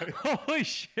 Incredible, right? Holy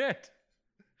shit.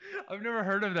 I've never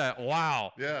heard of that.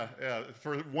 Wow. Yeah.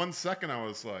 For 1 second, I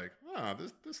was like,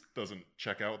 this doesn't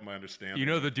check out with my understanding. You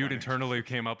know, the dude internally who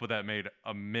came up with that made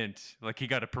a mint. Like, he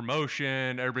got a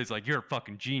promotion. Everybody's like, you're a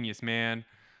fucking genius, man.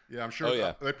 Yeah, I'm sure. Oh,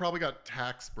 yeah. They probably got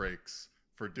tax breaks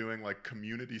for doing, like,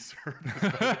 community service.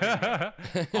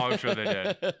 Oh, I'm sure they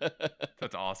did.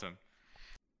 That's awesome.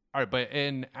 All right, but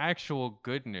in actual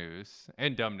good news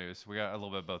and dumb news, we got a little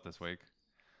bit of both this week.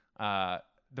 The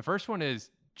first one is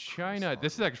China.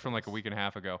 This is actually from like a week and a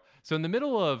half ago. So in the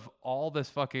middle of all this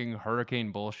fucking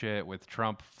hurricane bullshit with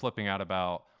Trump flipping out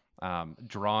about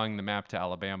drawing the map to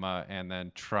Alabama and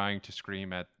then trying to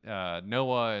scream at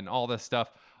NOAA and all this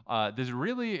stuff, there's a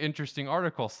really interesting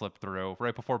article slipped through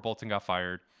right before Bolton got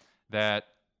fired that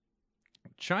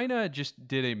China just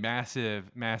did a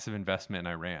massive investment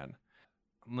in Iran.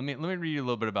 Let me read you a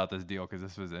little bit about this deal because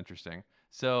this was interesting.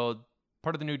 So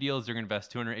part of the new deal is they're going to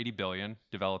invest $280 billion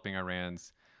developing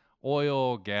Iran's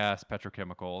oil, gas,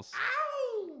 petrochemicals.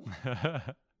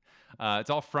 It's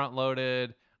all front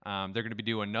loaded. They're going to be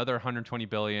doing another $120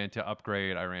 billion to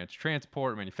upgrade Iran's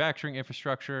transport, manufacturing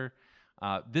infrastructure.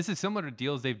 This is similar to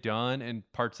deals they've done in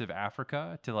parts of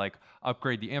Africa to like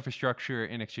upgrade the infrastructure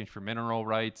in exchange for mineral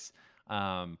rights.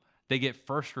 They get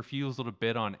first refusal to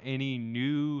bid on any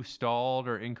new stalled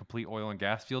or incomplete oil and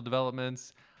gas field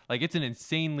developments. Like, it's an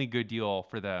insanely good deal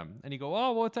for them. And you go,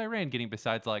 oh, what's Iran getting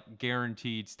besides like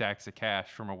guaranteed stacks of cash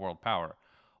from a world power?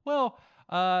 Well,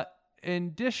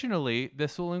 additionally,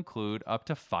 this will include up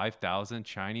to 5,000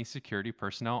 Chinese security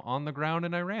personnel on the ground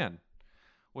in Iran,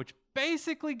 which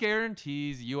basically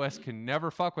guarantees U.S. can never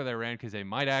fuck with Iran because they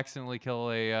might accidentally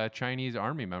kill a Chinese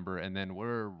army member, and then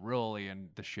we're really in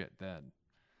the shit then.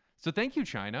 So thank you,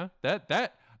 China.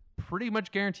 That pretty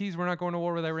much guarantees we're not going to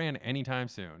war with Iran anytime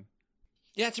soon.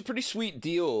 Yeah, it's a pretty sweet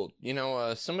deal. You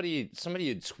know, somebody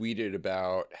had tweeted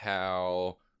about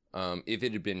how if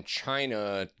it had been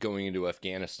China going into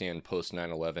Afghanistan post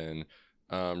 9/11,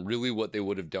 really what they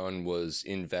would have done was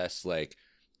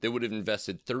they would have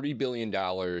invested $30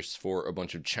 billion for a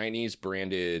bunch of Chinese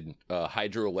branded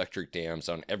hydroelectric dams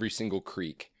on every single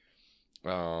creek,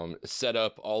 set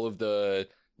up all of the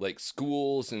like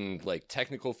schools and like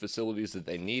technical facilities that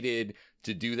they needed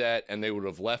to do that. And they would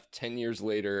have left 10 years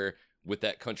later with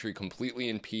that country completely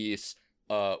in peace,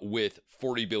 with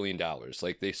 $40 billion.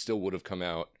 Like, they still would have come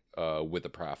out with a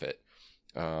profit.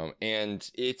 And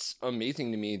it's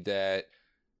amazing to me that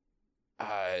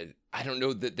I don't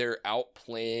know that they're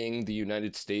outplaying the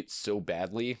United States so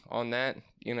badly on that,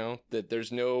 that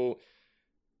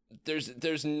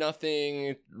there's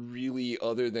nothing really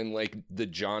other than like the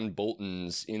John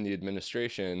Boltons in the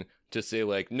administration to say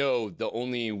like, no, the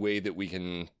only way that we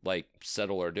can like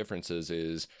settle our differences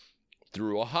is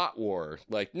through a hot war.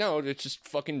 Like, no, it's just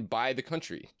fucking buy the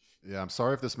country. Yeah, I'm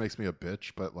sorry if this makes me a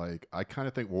bitch, but like I kind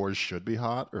of think wars should be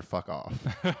hot or fuck off.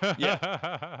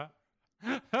 Yeah.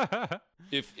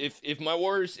 If my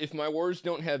wars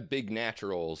don't have big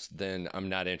naturals, then I'm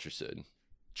not interested.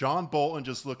 John Bolton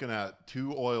just looking at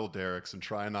 2 oil derricks and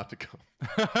trying not to come.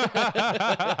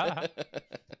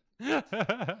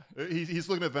 He's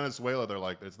looking at Venezuela. They're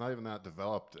like, it's not even that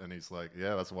developed, and he's like,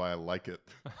 yeah, that's why I like it.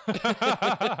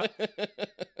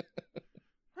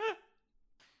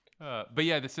 But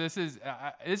yeah, this is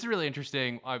really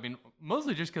interesting. I mean,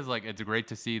 mostly just because like it's great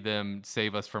to see them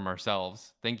save us from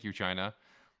ourselves. Thank you, China.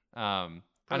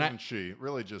 President Xi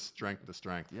really just strength to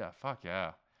strength. Yeah, fuck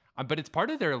yeah. But it's part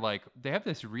of their like they have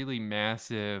this really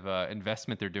massive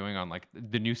investment they're doing on like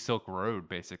the new Silk Road,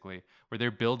 basically, where they're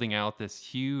building out this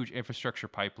huge infrastructure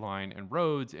pipeline and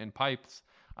roads and pipes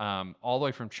all the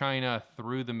way from China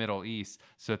through the Middle East,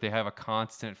 so that they have a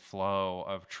constant flow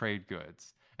of trade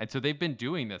goods. And so they've been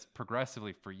doing this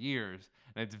progressively for years.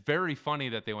 And it's very funny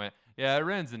that they went, yeah,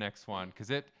 Iran's the next one, because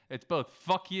it's both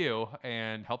fuck you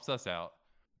and helps us out.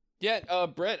 Yeah,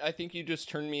 Brett, I think you just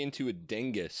turned me into a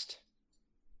dengist.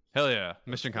 Hell yeah.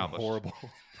 Mission accomplished. Horrible.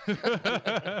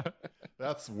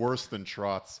 That's worse than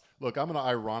Trots. Look, I'm going to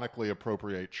ironically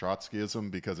appropriate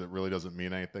Trotskyism because it really doesn't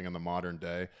mean anything in the modern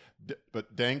day.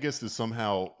 But Dengist is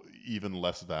somehow even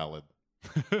less valid.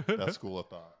 That school of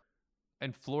thought.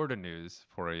 And Florida news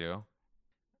for you.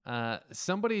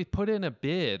 Somebody put in a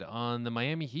bid on the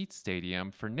Miami Heat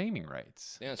Stadium for naming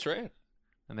rights. Yeah, that's right.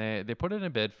 And they put in a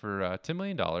bid for $10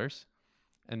 million.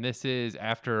 And this is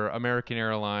after American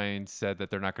Airlines said that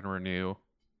they're not going to renew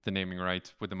the naming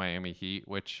rights with the Miami Heat,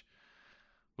 which,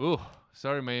 ooh,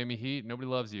 sorry, Miami Heat, nobody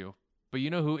loves you. But you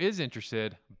know who is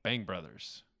interested? Bang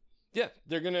Brothers. Yeah,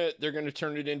 they're gonna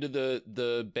turn it into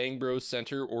the Bang Bros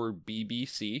Center, or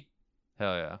BBC.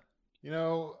 Hell yeah. You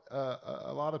know,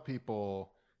 a lot of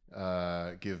people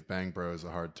give Bang Bros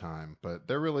a hard time, but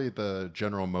they're really the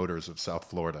General Motors of South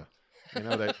Florida. You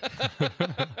know, they.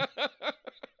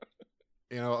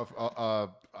 You know,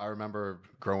 I remember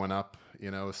growing up,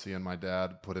 seeing my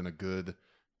dad put in a good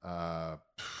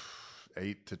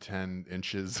 8 to 10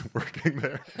 inches working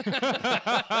there,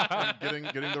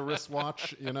 and getting the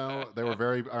wristwatch. They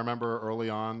were I remember early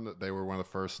on that they were one of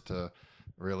the first to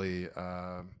really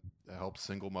help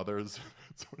single mothers.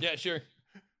 Yeah, sure.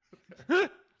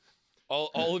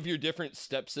 all of your different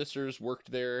stepsisters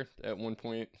worked there at one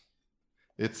point.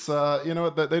 It's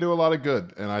they do a lot of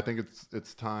good, and I think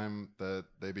it's time that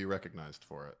they be recognized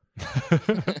for it.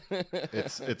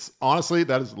 It's honestly,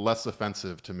 that is less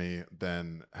offensive to me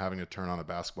than having to turn on a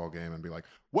basketball game and be like,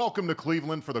 "Welcome to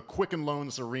Cleveland for the Quicken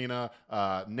Loans Arena,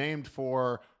 named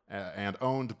for and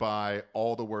owned by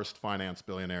all the worst finance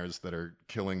billionaires that are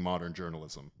killing modern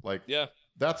journalism." Like, yeah,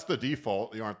 that's the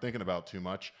default. You aren't thinking about too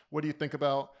much. What do you think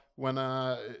about when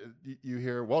you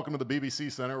hear "Welcome to the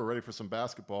BBC Center, we're ready for some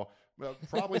basketball"? Well,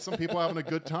 probably some people having a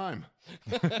good time.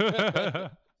 Yeah,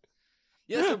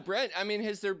 so Brett, I mean,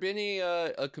 has there been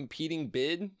a competing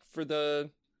bid for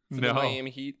the Miami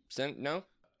Heat? No?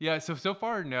 Yeah, so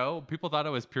far, no. People thought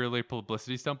it was purely a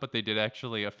publicity stunt, but they did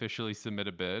actually officially submit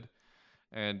a bid.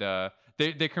 And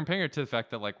they compare it to the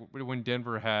fact that, like, when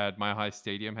Denver had Mile High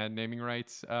Stadium had naming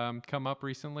rights come up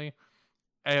recently,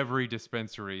 every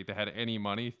dispensary that had any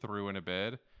money threw in a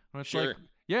bid. And it's sure. Like,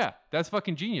 yeah, that's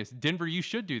fucking genius. Denver, you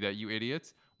should do that, you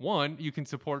idiots. 1, you can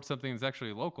support something that's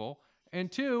actually local. And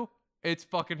 2, it's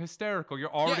fucking hysterical.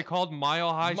 You're already called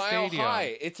Mile High Stadium. Mile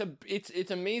High. It's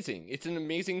amazing. It's an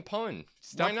amazing pun.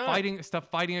 Stop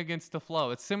fighting against the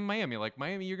flow. It's in Miami. Like,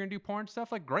 Miami, you're going to do porn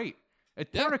stuff? Like, great.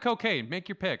 It's porn or cocaine. Make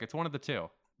your pick. It's one of the two.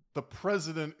 The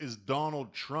president is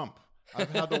Donald Trump. I've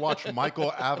had to watch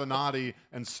Michael Avenatti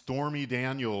and Stormy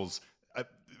Daniels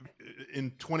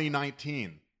in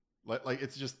 2019. Like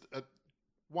it's just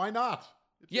why not?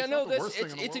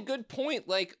 It's a good point.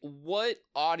 Like, what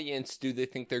audience do they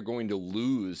think they're going to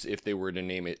lose if they were to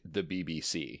name it the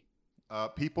BBC?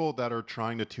 People that are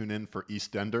trying to tune in for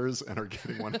EastEnders and are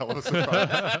getting one hell of a surprise.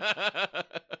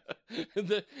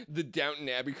 the Downton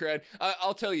Abbey crowd.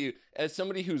 I'll tell you, as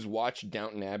somebody who's watched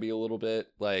Downton Abbey a little bit,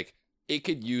 like, it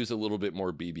could use a little bit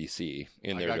more BBC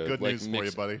in there. I got good news for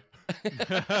you, buddy.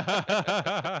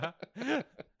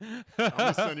 I'm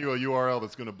gonna send you a URL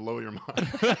that's gonna blow your mind.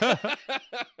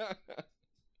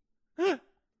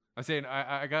 I'm saying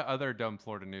I got other dumb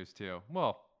Florida news too.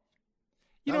 Well,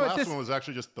 you that know last what? one was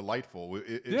actually just delightful.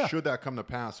 Yeah. Should that come to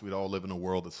pass, we'd all live in a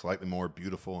world that's slightly more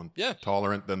beautiful and Yeah.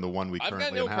 tolerant than the one we I've got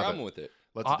currently no inhabit. problem with it.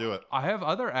 Let's do it. I have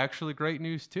other actually great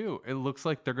news too. It looks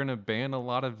like they're gonna ban a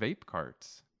lot of vape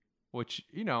carts, which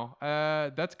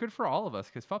that's good for all of us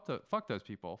because fuck those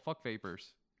people, fuck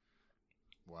vapors.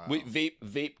 Wow. Wait,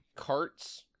 vape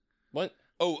carts? What?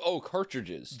 Oh,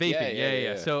 cartridges. Vaping,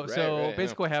 yeah. So Right,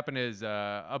 basically, what happened is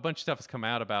a bunch of stuff has come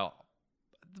out about.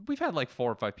 We've had like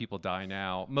 4 or 5 people die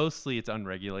now. Mostly, it's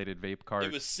unregulated vape carts.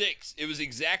 It was 6. It was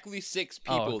exactly 6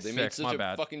 people. They made 6, my such a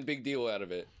bad. fucking big deal out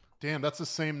of it. Damn, that's the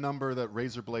same number that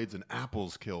razor blades and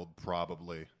apples killed,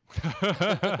 probably.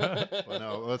 But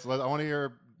no, I want to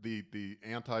hear the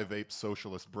anti-vape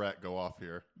socialist Brett go off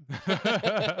here.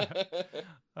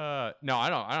 No, I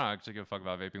don't actually give a fuck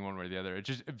about vaping one way or the other. It's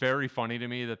just very funny to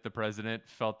me that the president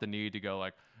felt the need to go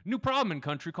like, new problem in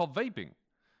country called vaping.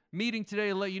 Meeting today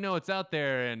to let you know it's out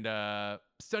there and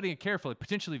studying it carefully,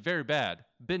 potentially very bad.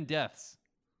 Been deaths.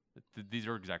 These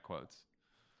are exact quotes.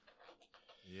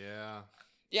 Yeah.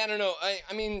 Yeah, I don't know.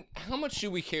 I mean, how much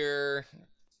should we care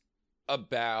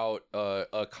about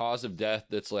a cause of death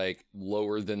that's like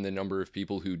lower than the number of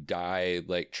people who die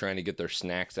like trying to get their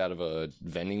snacks out of a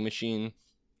vending machine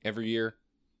every year?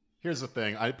 Here's the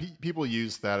thing. People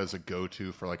use that as a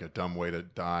go-to for like a dumb way to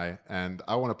die, and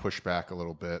I want to push back a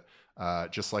little bit,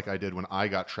 just like I did when I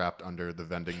got trapped under the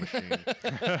vending machine,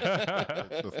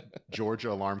 the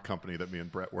Georgia Alarm Company that me and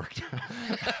Brett worked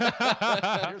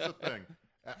at. Here's the thing.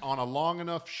 On a long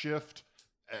enough shift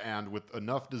and with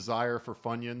enough desire for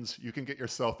Funyuns, you can get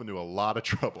yourself into a lot of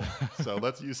trouble. So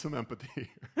let's use some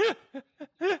empathy.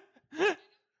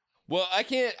 Well, I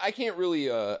can't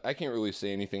really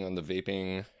say anything on the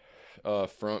vaping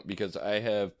front because I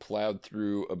have plowed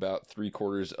through about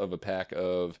 3/4 of a pack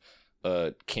of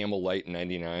Camel Light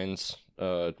 99s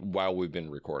while we've been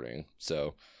recording.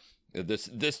 So this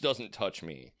doesn't touch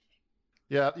me.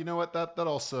 Yeah, you know what? That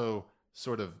also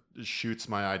sort of shoots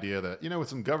my idea that, with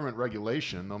some government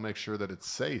regulation, they'll make sure that it's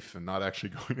safe and not actually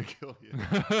going to kill you.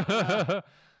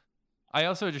 I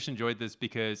also just enjoyed this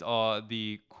because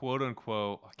the quote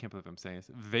unquote, I can't believe I'm saying this,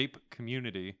 vape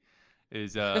community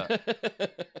is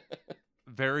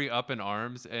very up in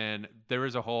arms. And there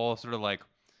was a whole sort of like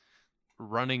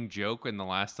running joke in the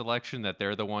last election that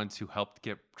they're the ones who helped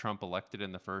get Trump elected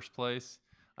in the first place.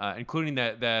 Including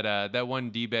that one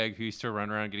D-bag who used to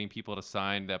run around getting people to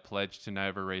sign that pledge to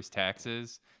never raise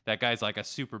taxes. That guy's like a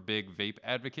super big vape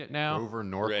advocate now. Grover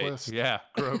Norquist? Right. Yeah,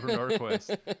 Grover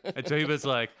Norquist. And so he was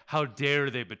like, how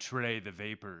dare they betray the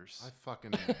vapors? I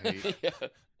fucking hate. Yeah.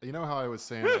 You know how I was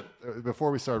saying that before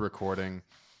we started recording,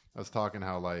 I was talking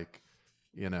how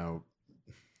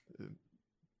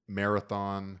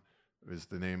Marathon is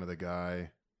the name of the guy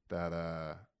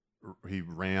that he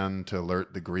ran to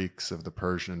alert the Greeks of the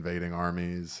Persian invading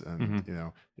armies, and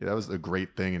that was a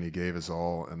great thing, and he gave his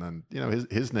all, and then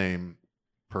his name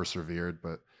persevered,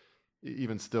 but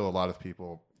even still, a lot of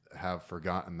people have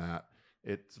forgotten that.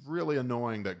 It's really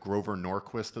annoying that Grover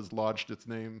Norquist has lodged its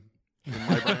name in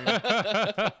my brain.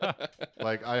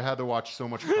 Like, I had to watch so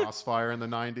much Crossfire in the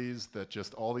 90s that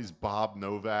just all these Bob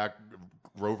Novak,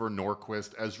 Grover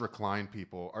Norquist, Ezra Klein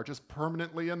people are just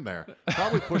permanently in there.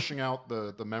 Probably pushing out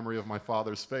the memory of my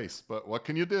father's face, but what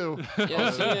can you do?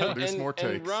 Yeah, Produce more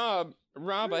takes. And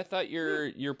Rob, I thought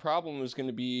your problem was going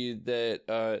to be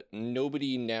that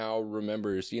nobody now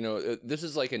remembers. This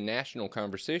is like a national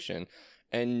conversation,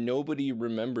 and nobody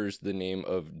remembers the name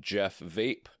of Jeff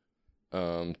Vape,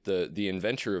 the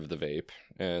inventor of the vape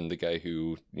and the guy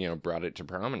who brought it to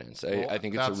prominence. I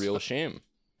think it's a real shame.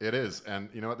 It is, and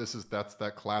you know what? That's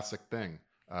that classic thing.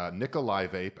 Nikolai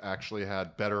Vape actually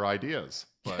had better ideas,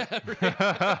 but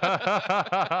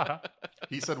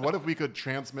he said, "What if we could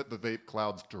transmit the vape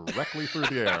clouds directly through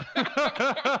the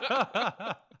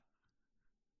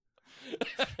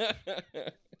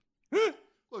air?"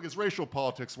 Look, his racial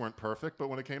politics weren't perfect, but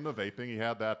when it came to vaping, he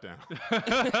had that down.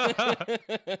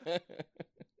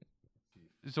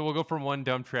 So we'll go from one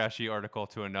dumb trashy article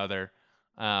to another.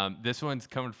 This one's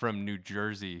coming from New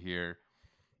Jersey here.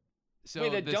 So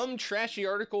Wait, dumb trashy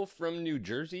article from New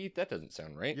Jersey? That doesn't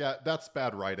sound right. Yeah, that's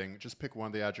bad writing. Just pick one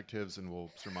of the adjectives and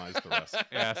we'll surmise the rest.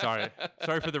 Yeah, sorry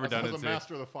for the redundancy. As a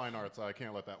master of the fine arts, I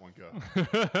can't let that one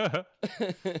go.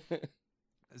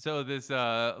 So this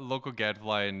local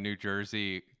gadfly in New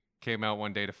Jersey came out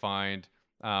one day to find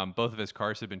both of his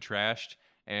cars had been trashed,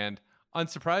 and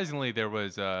unsurprisingly, there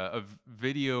was a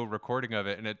video recording of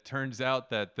it, and it turns out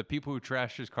that the people who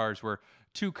trashed his cars were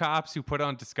 2 cops who put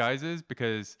on disguises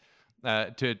because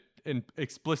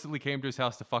explicitly came to his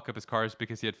house to fuck up his cars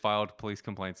because he had filed police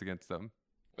complaints against them.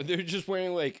 They're just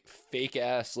wearing like fake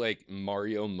ass like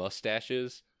Mario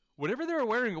mustaches. Whatever they were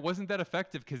wearing, it wasn't that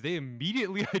effective because they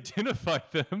immediately identified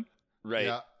them. Right.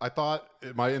 Yeah, I thought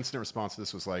my instant response to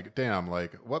this was like, damn,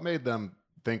 like what made them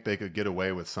think they could get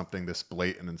away with something this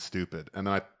blatant and stupid? And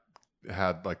then I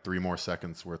had like 3 more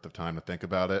seconds worth of time to think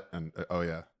about it, and oh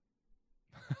yeah.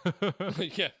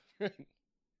 Yeah.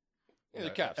 The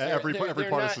cops. Every part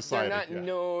of society. They're not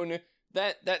known.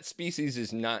 That species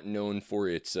is not known for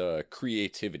its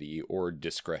creativity or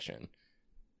discretion.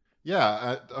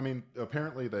 Yeah, I mean,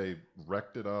 apparently they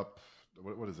wrecked it up.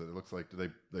 What is it? It looks like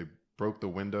they broke the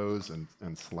windows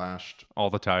and slashed All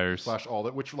the tires. all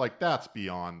that, which like that's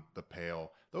beyond the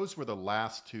pale. Those were the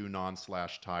last 2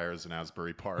 non-slash tires in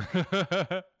Asbury Park.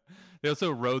 They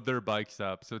also rode their bikes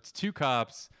up. So it's 2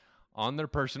 cops on their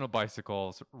personal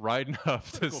bicycles riding up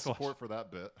to Critical support for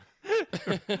that bit.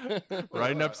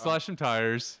 riding up, slash some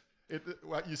tires.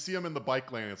 You see them in the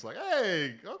bike lane. It's like,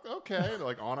 hey, okay, they're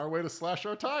like on our way to slash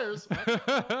our tires.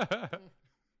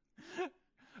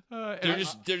 They're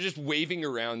just waving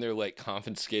around their like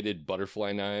confiscated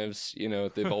butterfly knives. You know,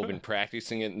 they've all been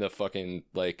practicing it in the fucking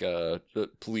like the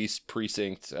police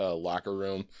precinct locker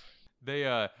room. They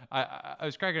I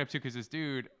was cracking up too because this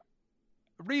dude,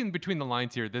 reading between the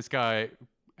lines here, this guy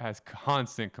has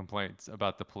constant complaints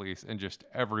about the police and just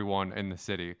everyone in the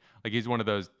city. Like he's one of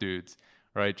those dudes,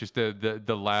 right? Just the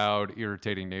loud,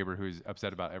 irritating neighbor who's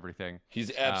upset about everything.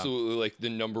 He's absolutely like the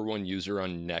 #1 user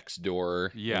on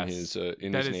Nextdoor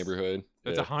in his neighborhood.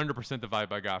 That's 100% the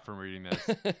vibe I got from reading this.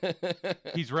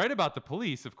 He's right about the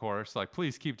police, of course. Like,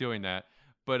 please keep doing that.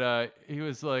 But he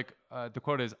was like, the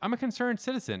quote is, "I'm a concerned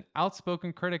citizen,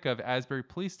 outspoken critic of Asbury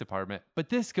Police Department, but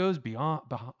this goes behind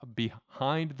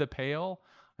the pale."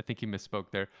 I think he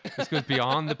misspoke there. This goes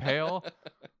beyond the pale.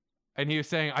 And he was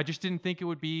saying, I just didn't think it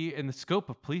would be in the scope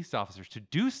of police officers to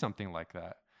do something like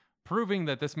that, proving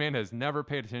that this man has never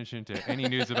paid attention to any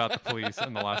news about the police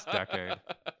in the last decade.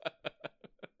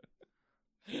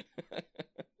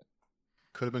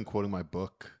 Could have been quoting my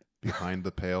book, Behind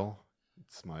the Pale.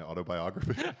 It's my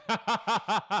autobiography.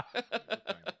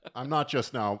 I'm not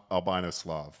just an albino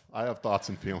Slav. I have thoughts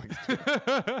and feelings too.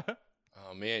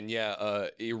 Oh man, yeah.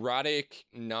 Erotic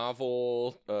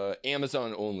novel,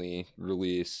 Amazon only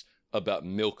release about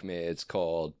milkmaids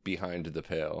called Behind the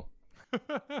Pale.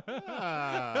 That's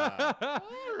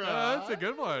a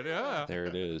good one. Yeah. There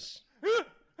it is.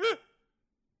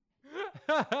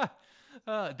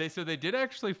 They did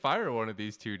actually fire one of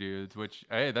these 2 dudes, which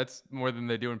hey, that's more than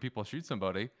they do when people shoot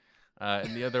somebody.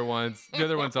 And the other one's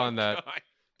on that.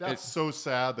 That's so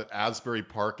sad that Asbury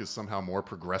Park is somehow more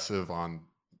progressive on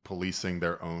policing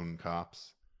their own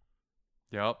cops.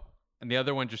 Yep. And the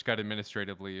other one just got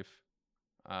administrative leave.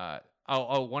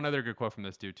 One other good quote from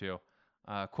this dude too.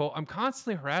 Quote, "I'm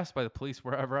constantly harassed by the police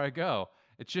wherever I go.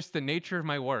 It's just the nature of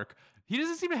my work." He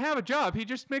doesn't seem to have a job. He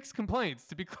just makes complaints,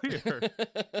 to be clear.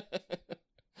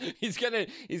 He's got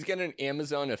an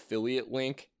Amazon affiliate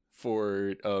link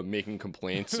for making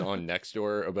complaints on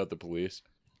Nextdoor about the police.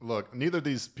 Look, neither of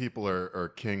these people are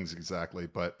kings exactly,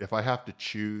 but if I have to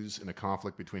choose in a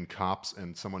conflict between cops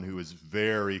and someone who is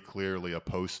very clearly a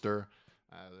poster,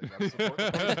 they gotta support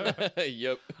the person.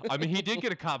 Yep. I mean, he did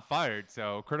get a cop fired,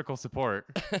 so critical support.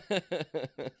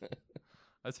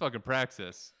 That's fucking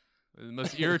praxis. The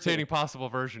most irritating possible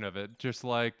version of it, just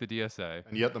like the DSA.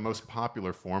 And yet the most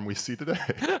popular form we see today.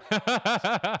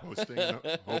 Posting and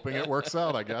hoping it works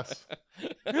out, I guess.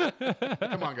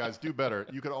 Come on, guys, do better.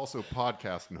 You could also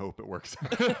podcast and hope it works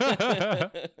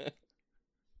out.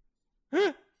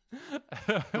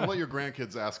 Don't let your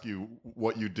grandkids ask you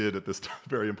what you did at this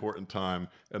very important time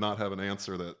and not have an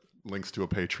answer that links to a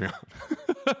Patreon.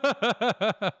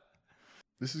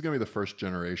 This is going to be the first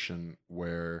generation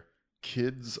where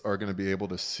kids are going to be able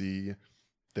to see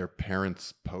their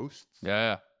parents' posts.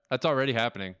 Yeah, that's already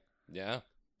happening. Yeah.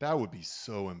 That would be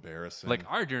so embarrassing. Like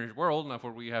our generation, we're old enough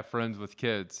where we have friends with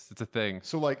kids. It's a thing.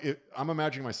 So like, I'm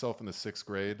imagining myself in the 6th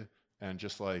grade and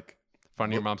just like,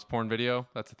 Finding your mom's porn video.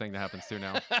 That's a thing that happens too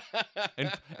now.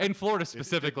 In Florida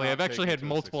specifically, I've actually had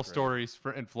multiple stories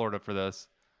in Florida for this.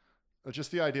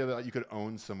 Just the idea that you could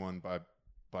own someone by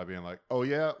being like, oh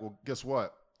yeah, well guess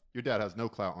what? Your dad has no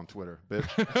clout on Twitter, bitch.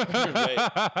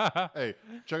 Right. Hey,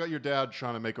 check out your dad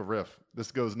trying to make a riff.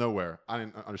 This goes nowhere. I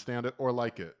didn't understand it or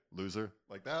like it, loser.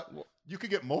 Like that, you could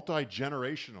get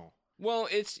multi-generational. Well,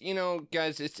 it's,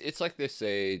 guys, it's like they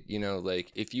say,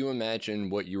 like if you imagine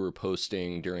what you were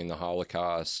posting during the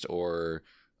Holocaust or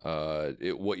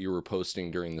what you were posting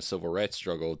during the civil rights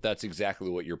struggle, that's exactly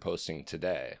what you're posting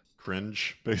today.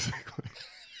 Cringe, basically.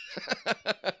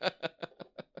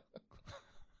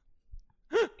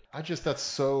 That's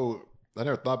so I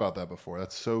never thought about that before.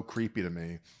 That's so creepy to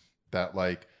me that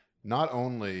like not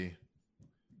only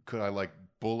could I like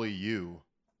bully you,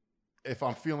 if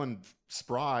I'm feeling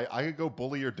spry, I could go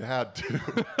bully your dad too.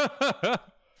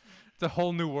 It's a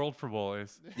whole new world for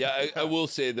bullies. Yeah, I will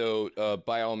say though,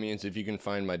 by all means, if you can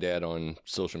find my dad on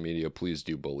social media, please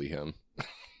do bully him.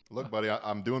 Look, buddy,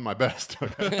 I'm doing my best.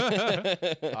 Okay?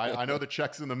 I know the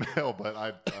check's in the mail, but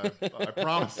I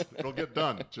promise it'll get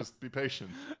done. Just be patient.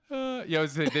 Yeah, I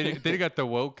was saying, they got the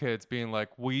woke kids being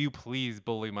like, "Will you please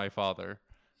bully my father?"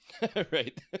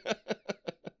 Right.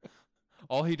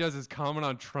 All he does is comment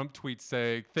on Trump tweets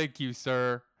saying, "Thank you,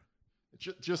 sir."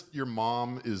 Just your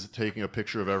mom is taking a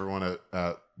picture of everyone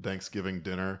at Thanksgiving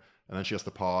dinner, and then she has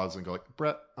to pause and go like,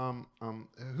 "Brett,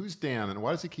 who's Dan, and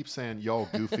why does he keep saying y'all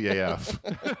goofy AF?"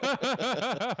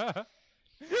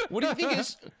 What do you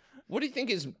think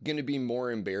is going to be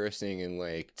more embarrassing in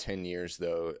like 10 years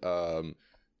though?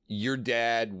 Your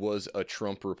dad was a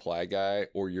Trump reply guy,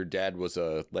 or your dad was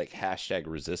a like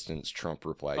 #resistance Trump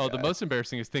reply guy? Oh, the most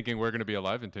embarrassing is thinking we're going to be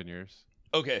alive in 10 years.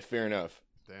 Okay, fair enough.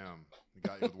 Damn, you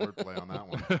got you with wordplay on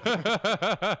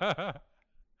that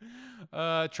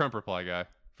one. Trump reply guy,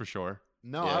 for sure.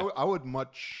 No, Yeah. I would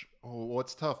much. Well,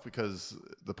 it's tough because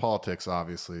the politics,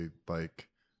 obviously, like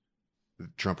the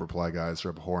Trump reply guys are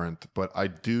abhorrent. But I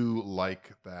do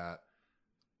like that.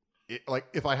 Like,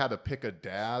 if I had to pick a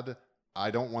dad,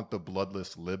 I don't want the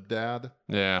bloodless lib dad.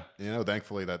 Yeah. You know,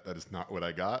 thankfully that is not what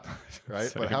I got, right?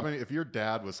 Same. But if your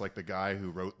dad was like the guy who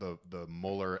wrote the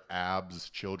Mueller Abs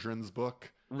children's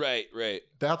book, Right.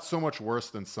 that's so much worse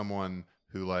than someone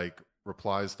who like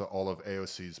replies to all of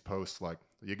AOC's posts like,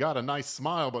 "You got a nice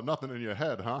smile, but nothing in your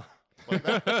head, huh?" Like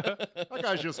that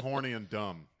guy's just horny and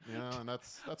dumb, you know, and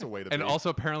that's a way to And be. also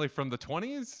apparently from the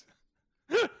 20s.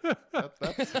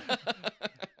 That's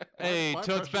Hey, my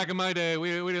till it's impression- back in my day, we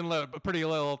didn't let a pretty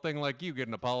little thing like you get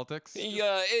into politics.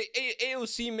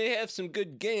 AOC may have some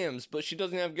good games, but she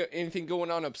doesn't have anything going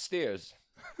on upstairs.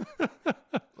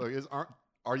 Like,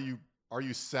 are you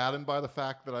saddened by the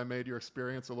fact that I made your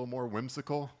experience a little more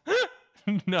whimsical?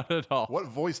 Not at all. What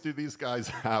voice do these guys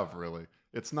have, really?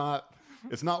 It's not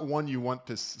one you want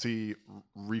to see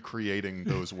recreating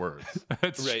those words.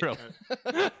 That's Right. true.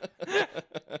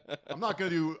 I'm not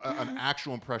going to do an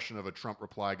actual impression of a Trump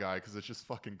reply guy because it's just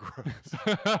fucking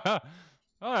gross.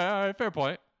 all right, fair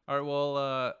point. All right,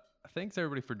 well, thanks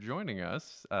everybody for joining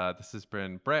us. This has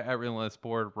been Brett at Relentless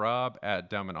Board, Rob at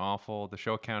Dumb and Awful. The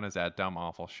show account is at Dumb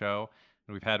Awful Show.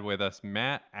 And we've had with us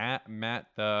Matt at Matt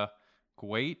the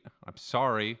Great. I'm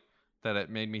sorry that it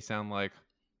made me sound like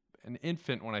an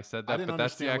infant when I said I that, didn't but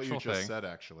that's the understand what actual you just thing. said,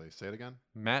 actually. Say it again.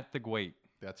 Matt the Great.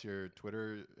 That's your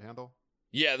Twitter handle?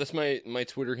 Yeah, that's my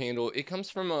Twitter handle. It comes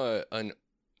from I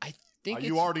think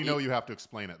You already know you have to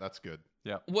explain it. That's good.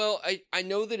 Yeah. Well, I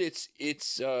know that it's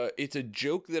a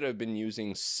joke that I've been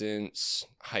using since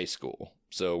high school.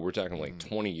 So we're talking like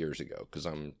 20 years ago because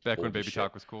I'm Back when old as Baby shit.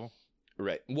 Talk was cool.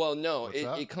 Right. Well, no, What's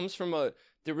that? it comes from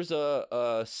there was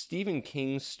a Stephen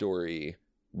King story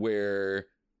where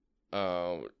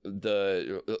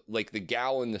the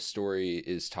gal in the story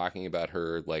is talking about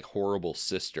her like horrible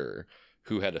sister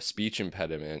who had a speech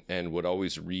impediment and would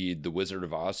always read The Wizard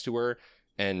of Oz to her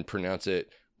and pronounce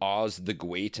it Oz the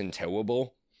Great and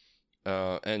Terrible.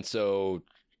 And so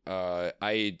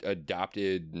I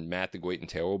adopted Matt the Great and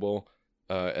Terrible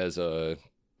as a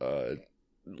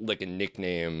like a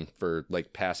nickname for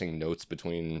like passing notes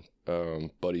between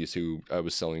buddies who I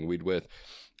was selling weed with.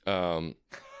 And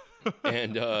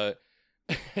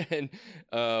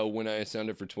when I signed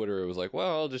up for Twitter, it was like, well,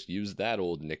 I'll just use that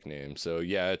old nickname. So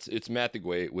yeah, it's Matt the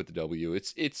Great with the W.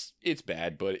 It's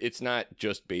bad, but it's not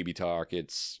just baby talk.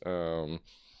 It's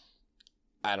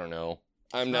I don't know.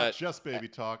 It's not just baby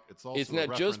talk. It's also it's a not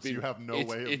reference just baby- you have no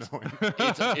way of knowing.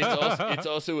 it's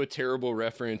also a terrible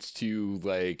reference to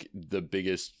like the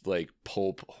biggest like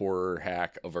pulp horror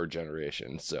hack of our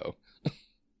generation. So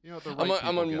You know, the I'm right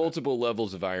on people get it. multiple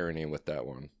levels of irony with that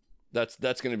one. That's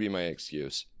going to be my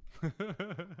excuse.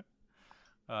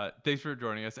 Thanks for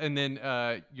joining us. And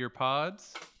then your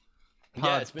pods? Yeah,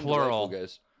 Pods, it's been plural. delightful,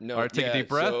 guys. No, All right, take a yeah, deep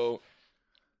breath. So,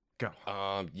 Go.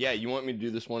 yeah, you want me to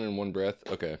do this one in one breath?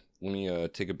 Okay, let me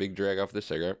take a big drag off this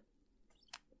cigarette.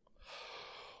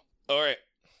 All right,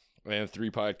 I have 3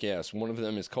 podcasts. One of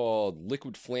them is called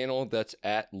Liquid Flannel. That's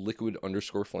at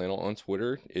liquid_flannel on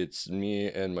Twitter. It's me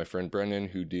and my friend Brendan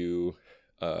who do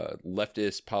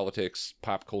leftist politics,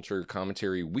 pop culture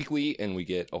commentary weekly, and we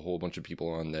get a whole bunch of people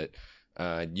on that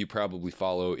you probably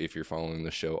follow if you're following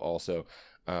the show also.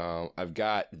 I've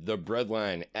got The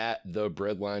Breadline at The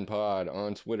Breadline Pod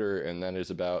on Twitter, and that is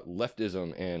about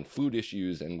leftism and food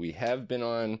issues, and we have been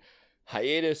on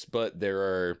hiatus, but there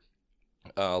are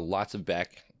Lots of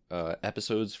back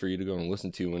episodes for you to go and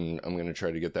listen to, and I'm going to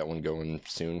try to get that one going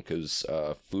soon, because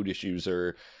food issues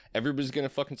are... Everybody's going to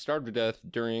fucking starve to death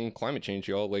during climate change,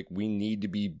 y'all. Like, we need to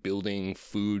be building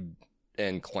food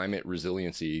and climate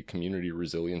resiliency, community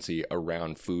resiliency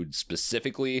around food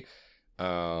specifically.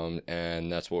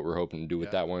 And that's what we're hoping to do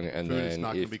with that one. And food then is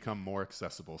not going to become more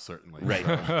accessible, certainly. Right.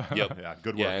 Yep. Yeah,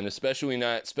 good work. Yeah, and especially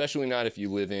not if you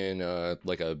live in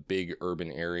like a big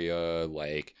urban area,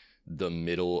 like the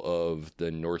middle of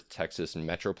the North Texas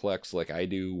Metroplex, like I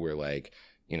do, where, like,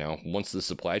 you know, once the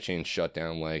supply chain shut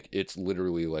down, like, it's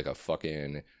literally like a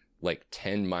fucking like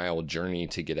 10-mile journey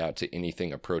to get out to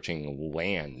anything approaching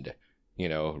land, you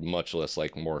know, much less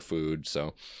like more food.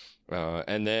 So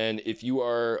and then if you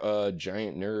are a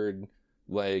giant nerd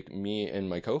like me and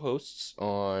my co-hosts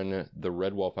on the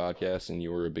Redwall podcast, and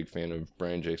you were a big fan of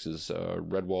Brian Jakes'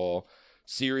 Redwall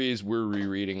series, we're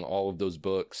rereading all of those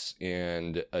books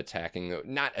and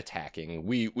not attacking,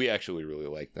 we actually really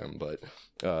like them, but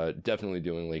definitely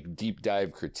doing like deep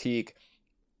dive critique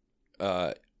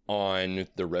on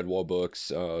the Redwall books,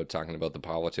 talking about the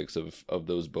politics of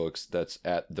those books. That's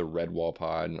at the Redwall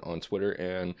Pod on Twitter,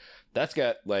 and that's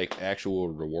got like actual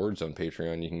rewards on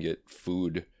Patreon. You can get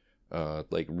food,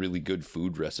 like really good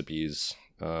food recipes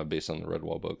based on the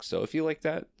Redwall books. So if you like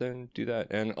that, then do that.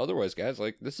 And otherwise, guys,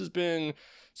 like, this has been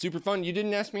super fun. You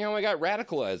didn't ask me how I got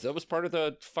radicalized. That was part of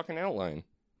the fucking outline.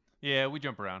 Yeah, we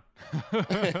jump around.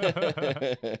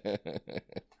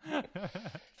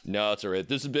 No, it's all right.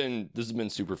 This has been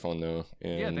super fun though,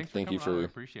 and yeah, thanks thank you for coming on. for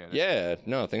I appreciate it. Yeah,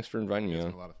 no, thanks for inviting me It's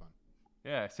on. been a lot of fun.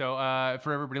 Yeah. So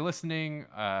for everybody listening,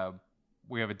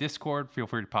 we have a Discord. Feel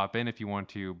free to pop in if you want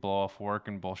to blow off work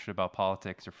and bullshit about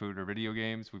politics or food or video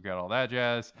games. We've got all that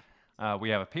jazz.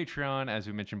 We have a Patreon, as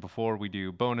we mentioned before. We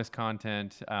do bonus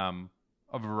content,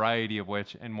 a variety of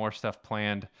which, and more stuff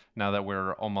planned now that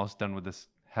we're almost done with this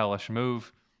hellish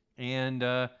move. And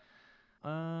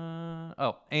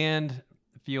and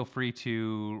feel free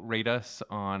to rate us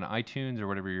on iTunes or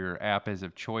whatever your app is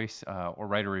of choice, or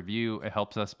write a review. It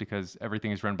helps us because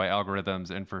everything is run by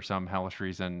algorithms, and for some hellish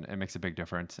reason, it makes a big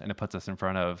difference, and it puts us in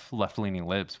front of left-leaning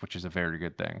libs, which is a very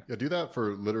good thing. Yeah, do that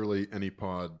for literally any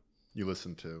pod you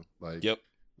listen to. Like, Yep.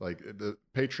 Like the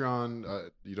Patreon,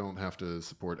 you don't have to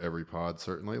support every pod,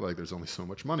 certainly. Like, there's only so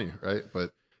much money, right?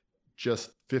 But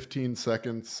just 15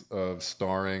 seconds of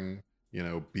starring, you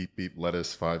know, beep beep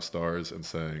lettuce 5 stars and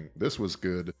saying this was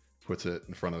good puts it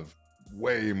in front of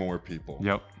way more people.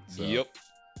 Yep. So Yep.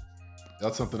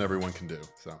 that's something everyone can do.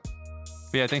 So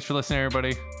But yeah, thanks for listening,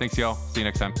 everybody. Thanks, y'all. See you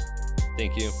next time.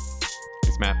 Thank you.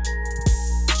 Thanks, Matt.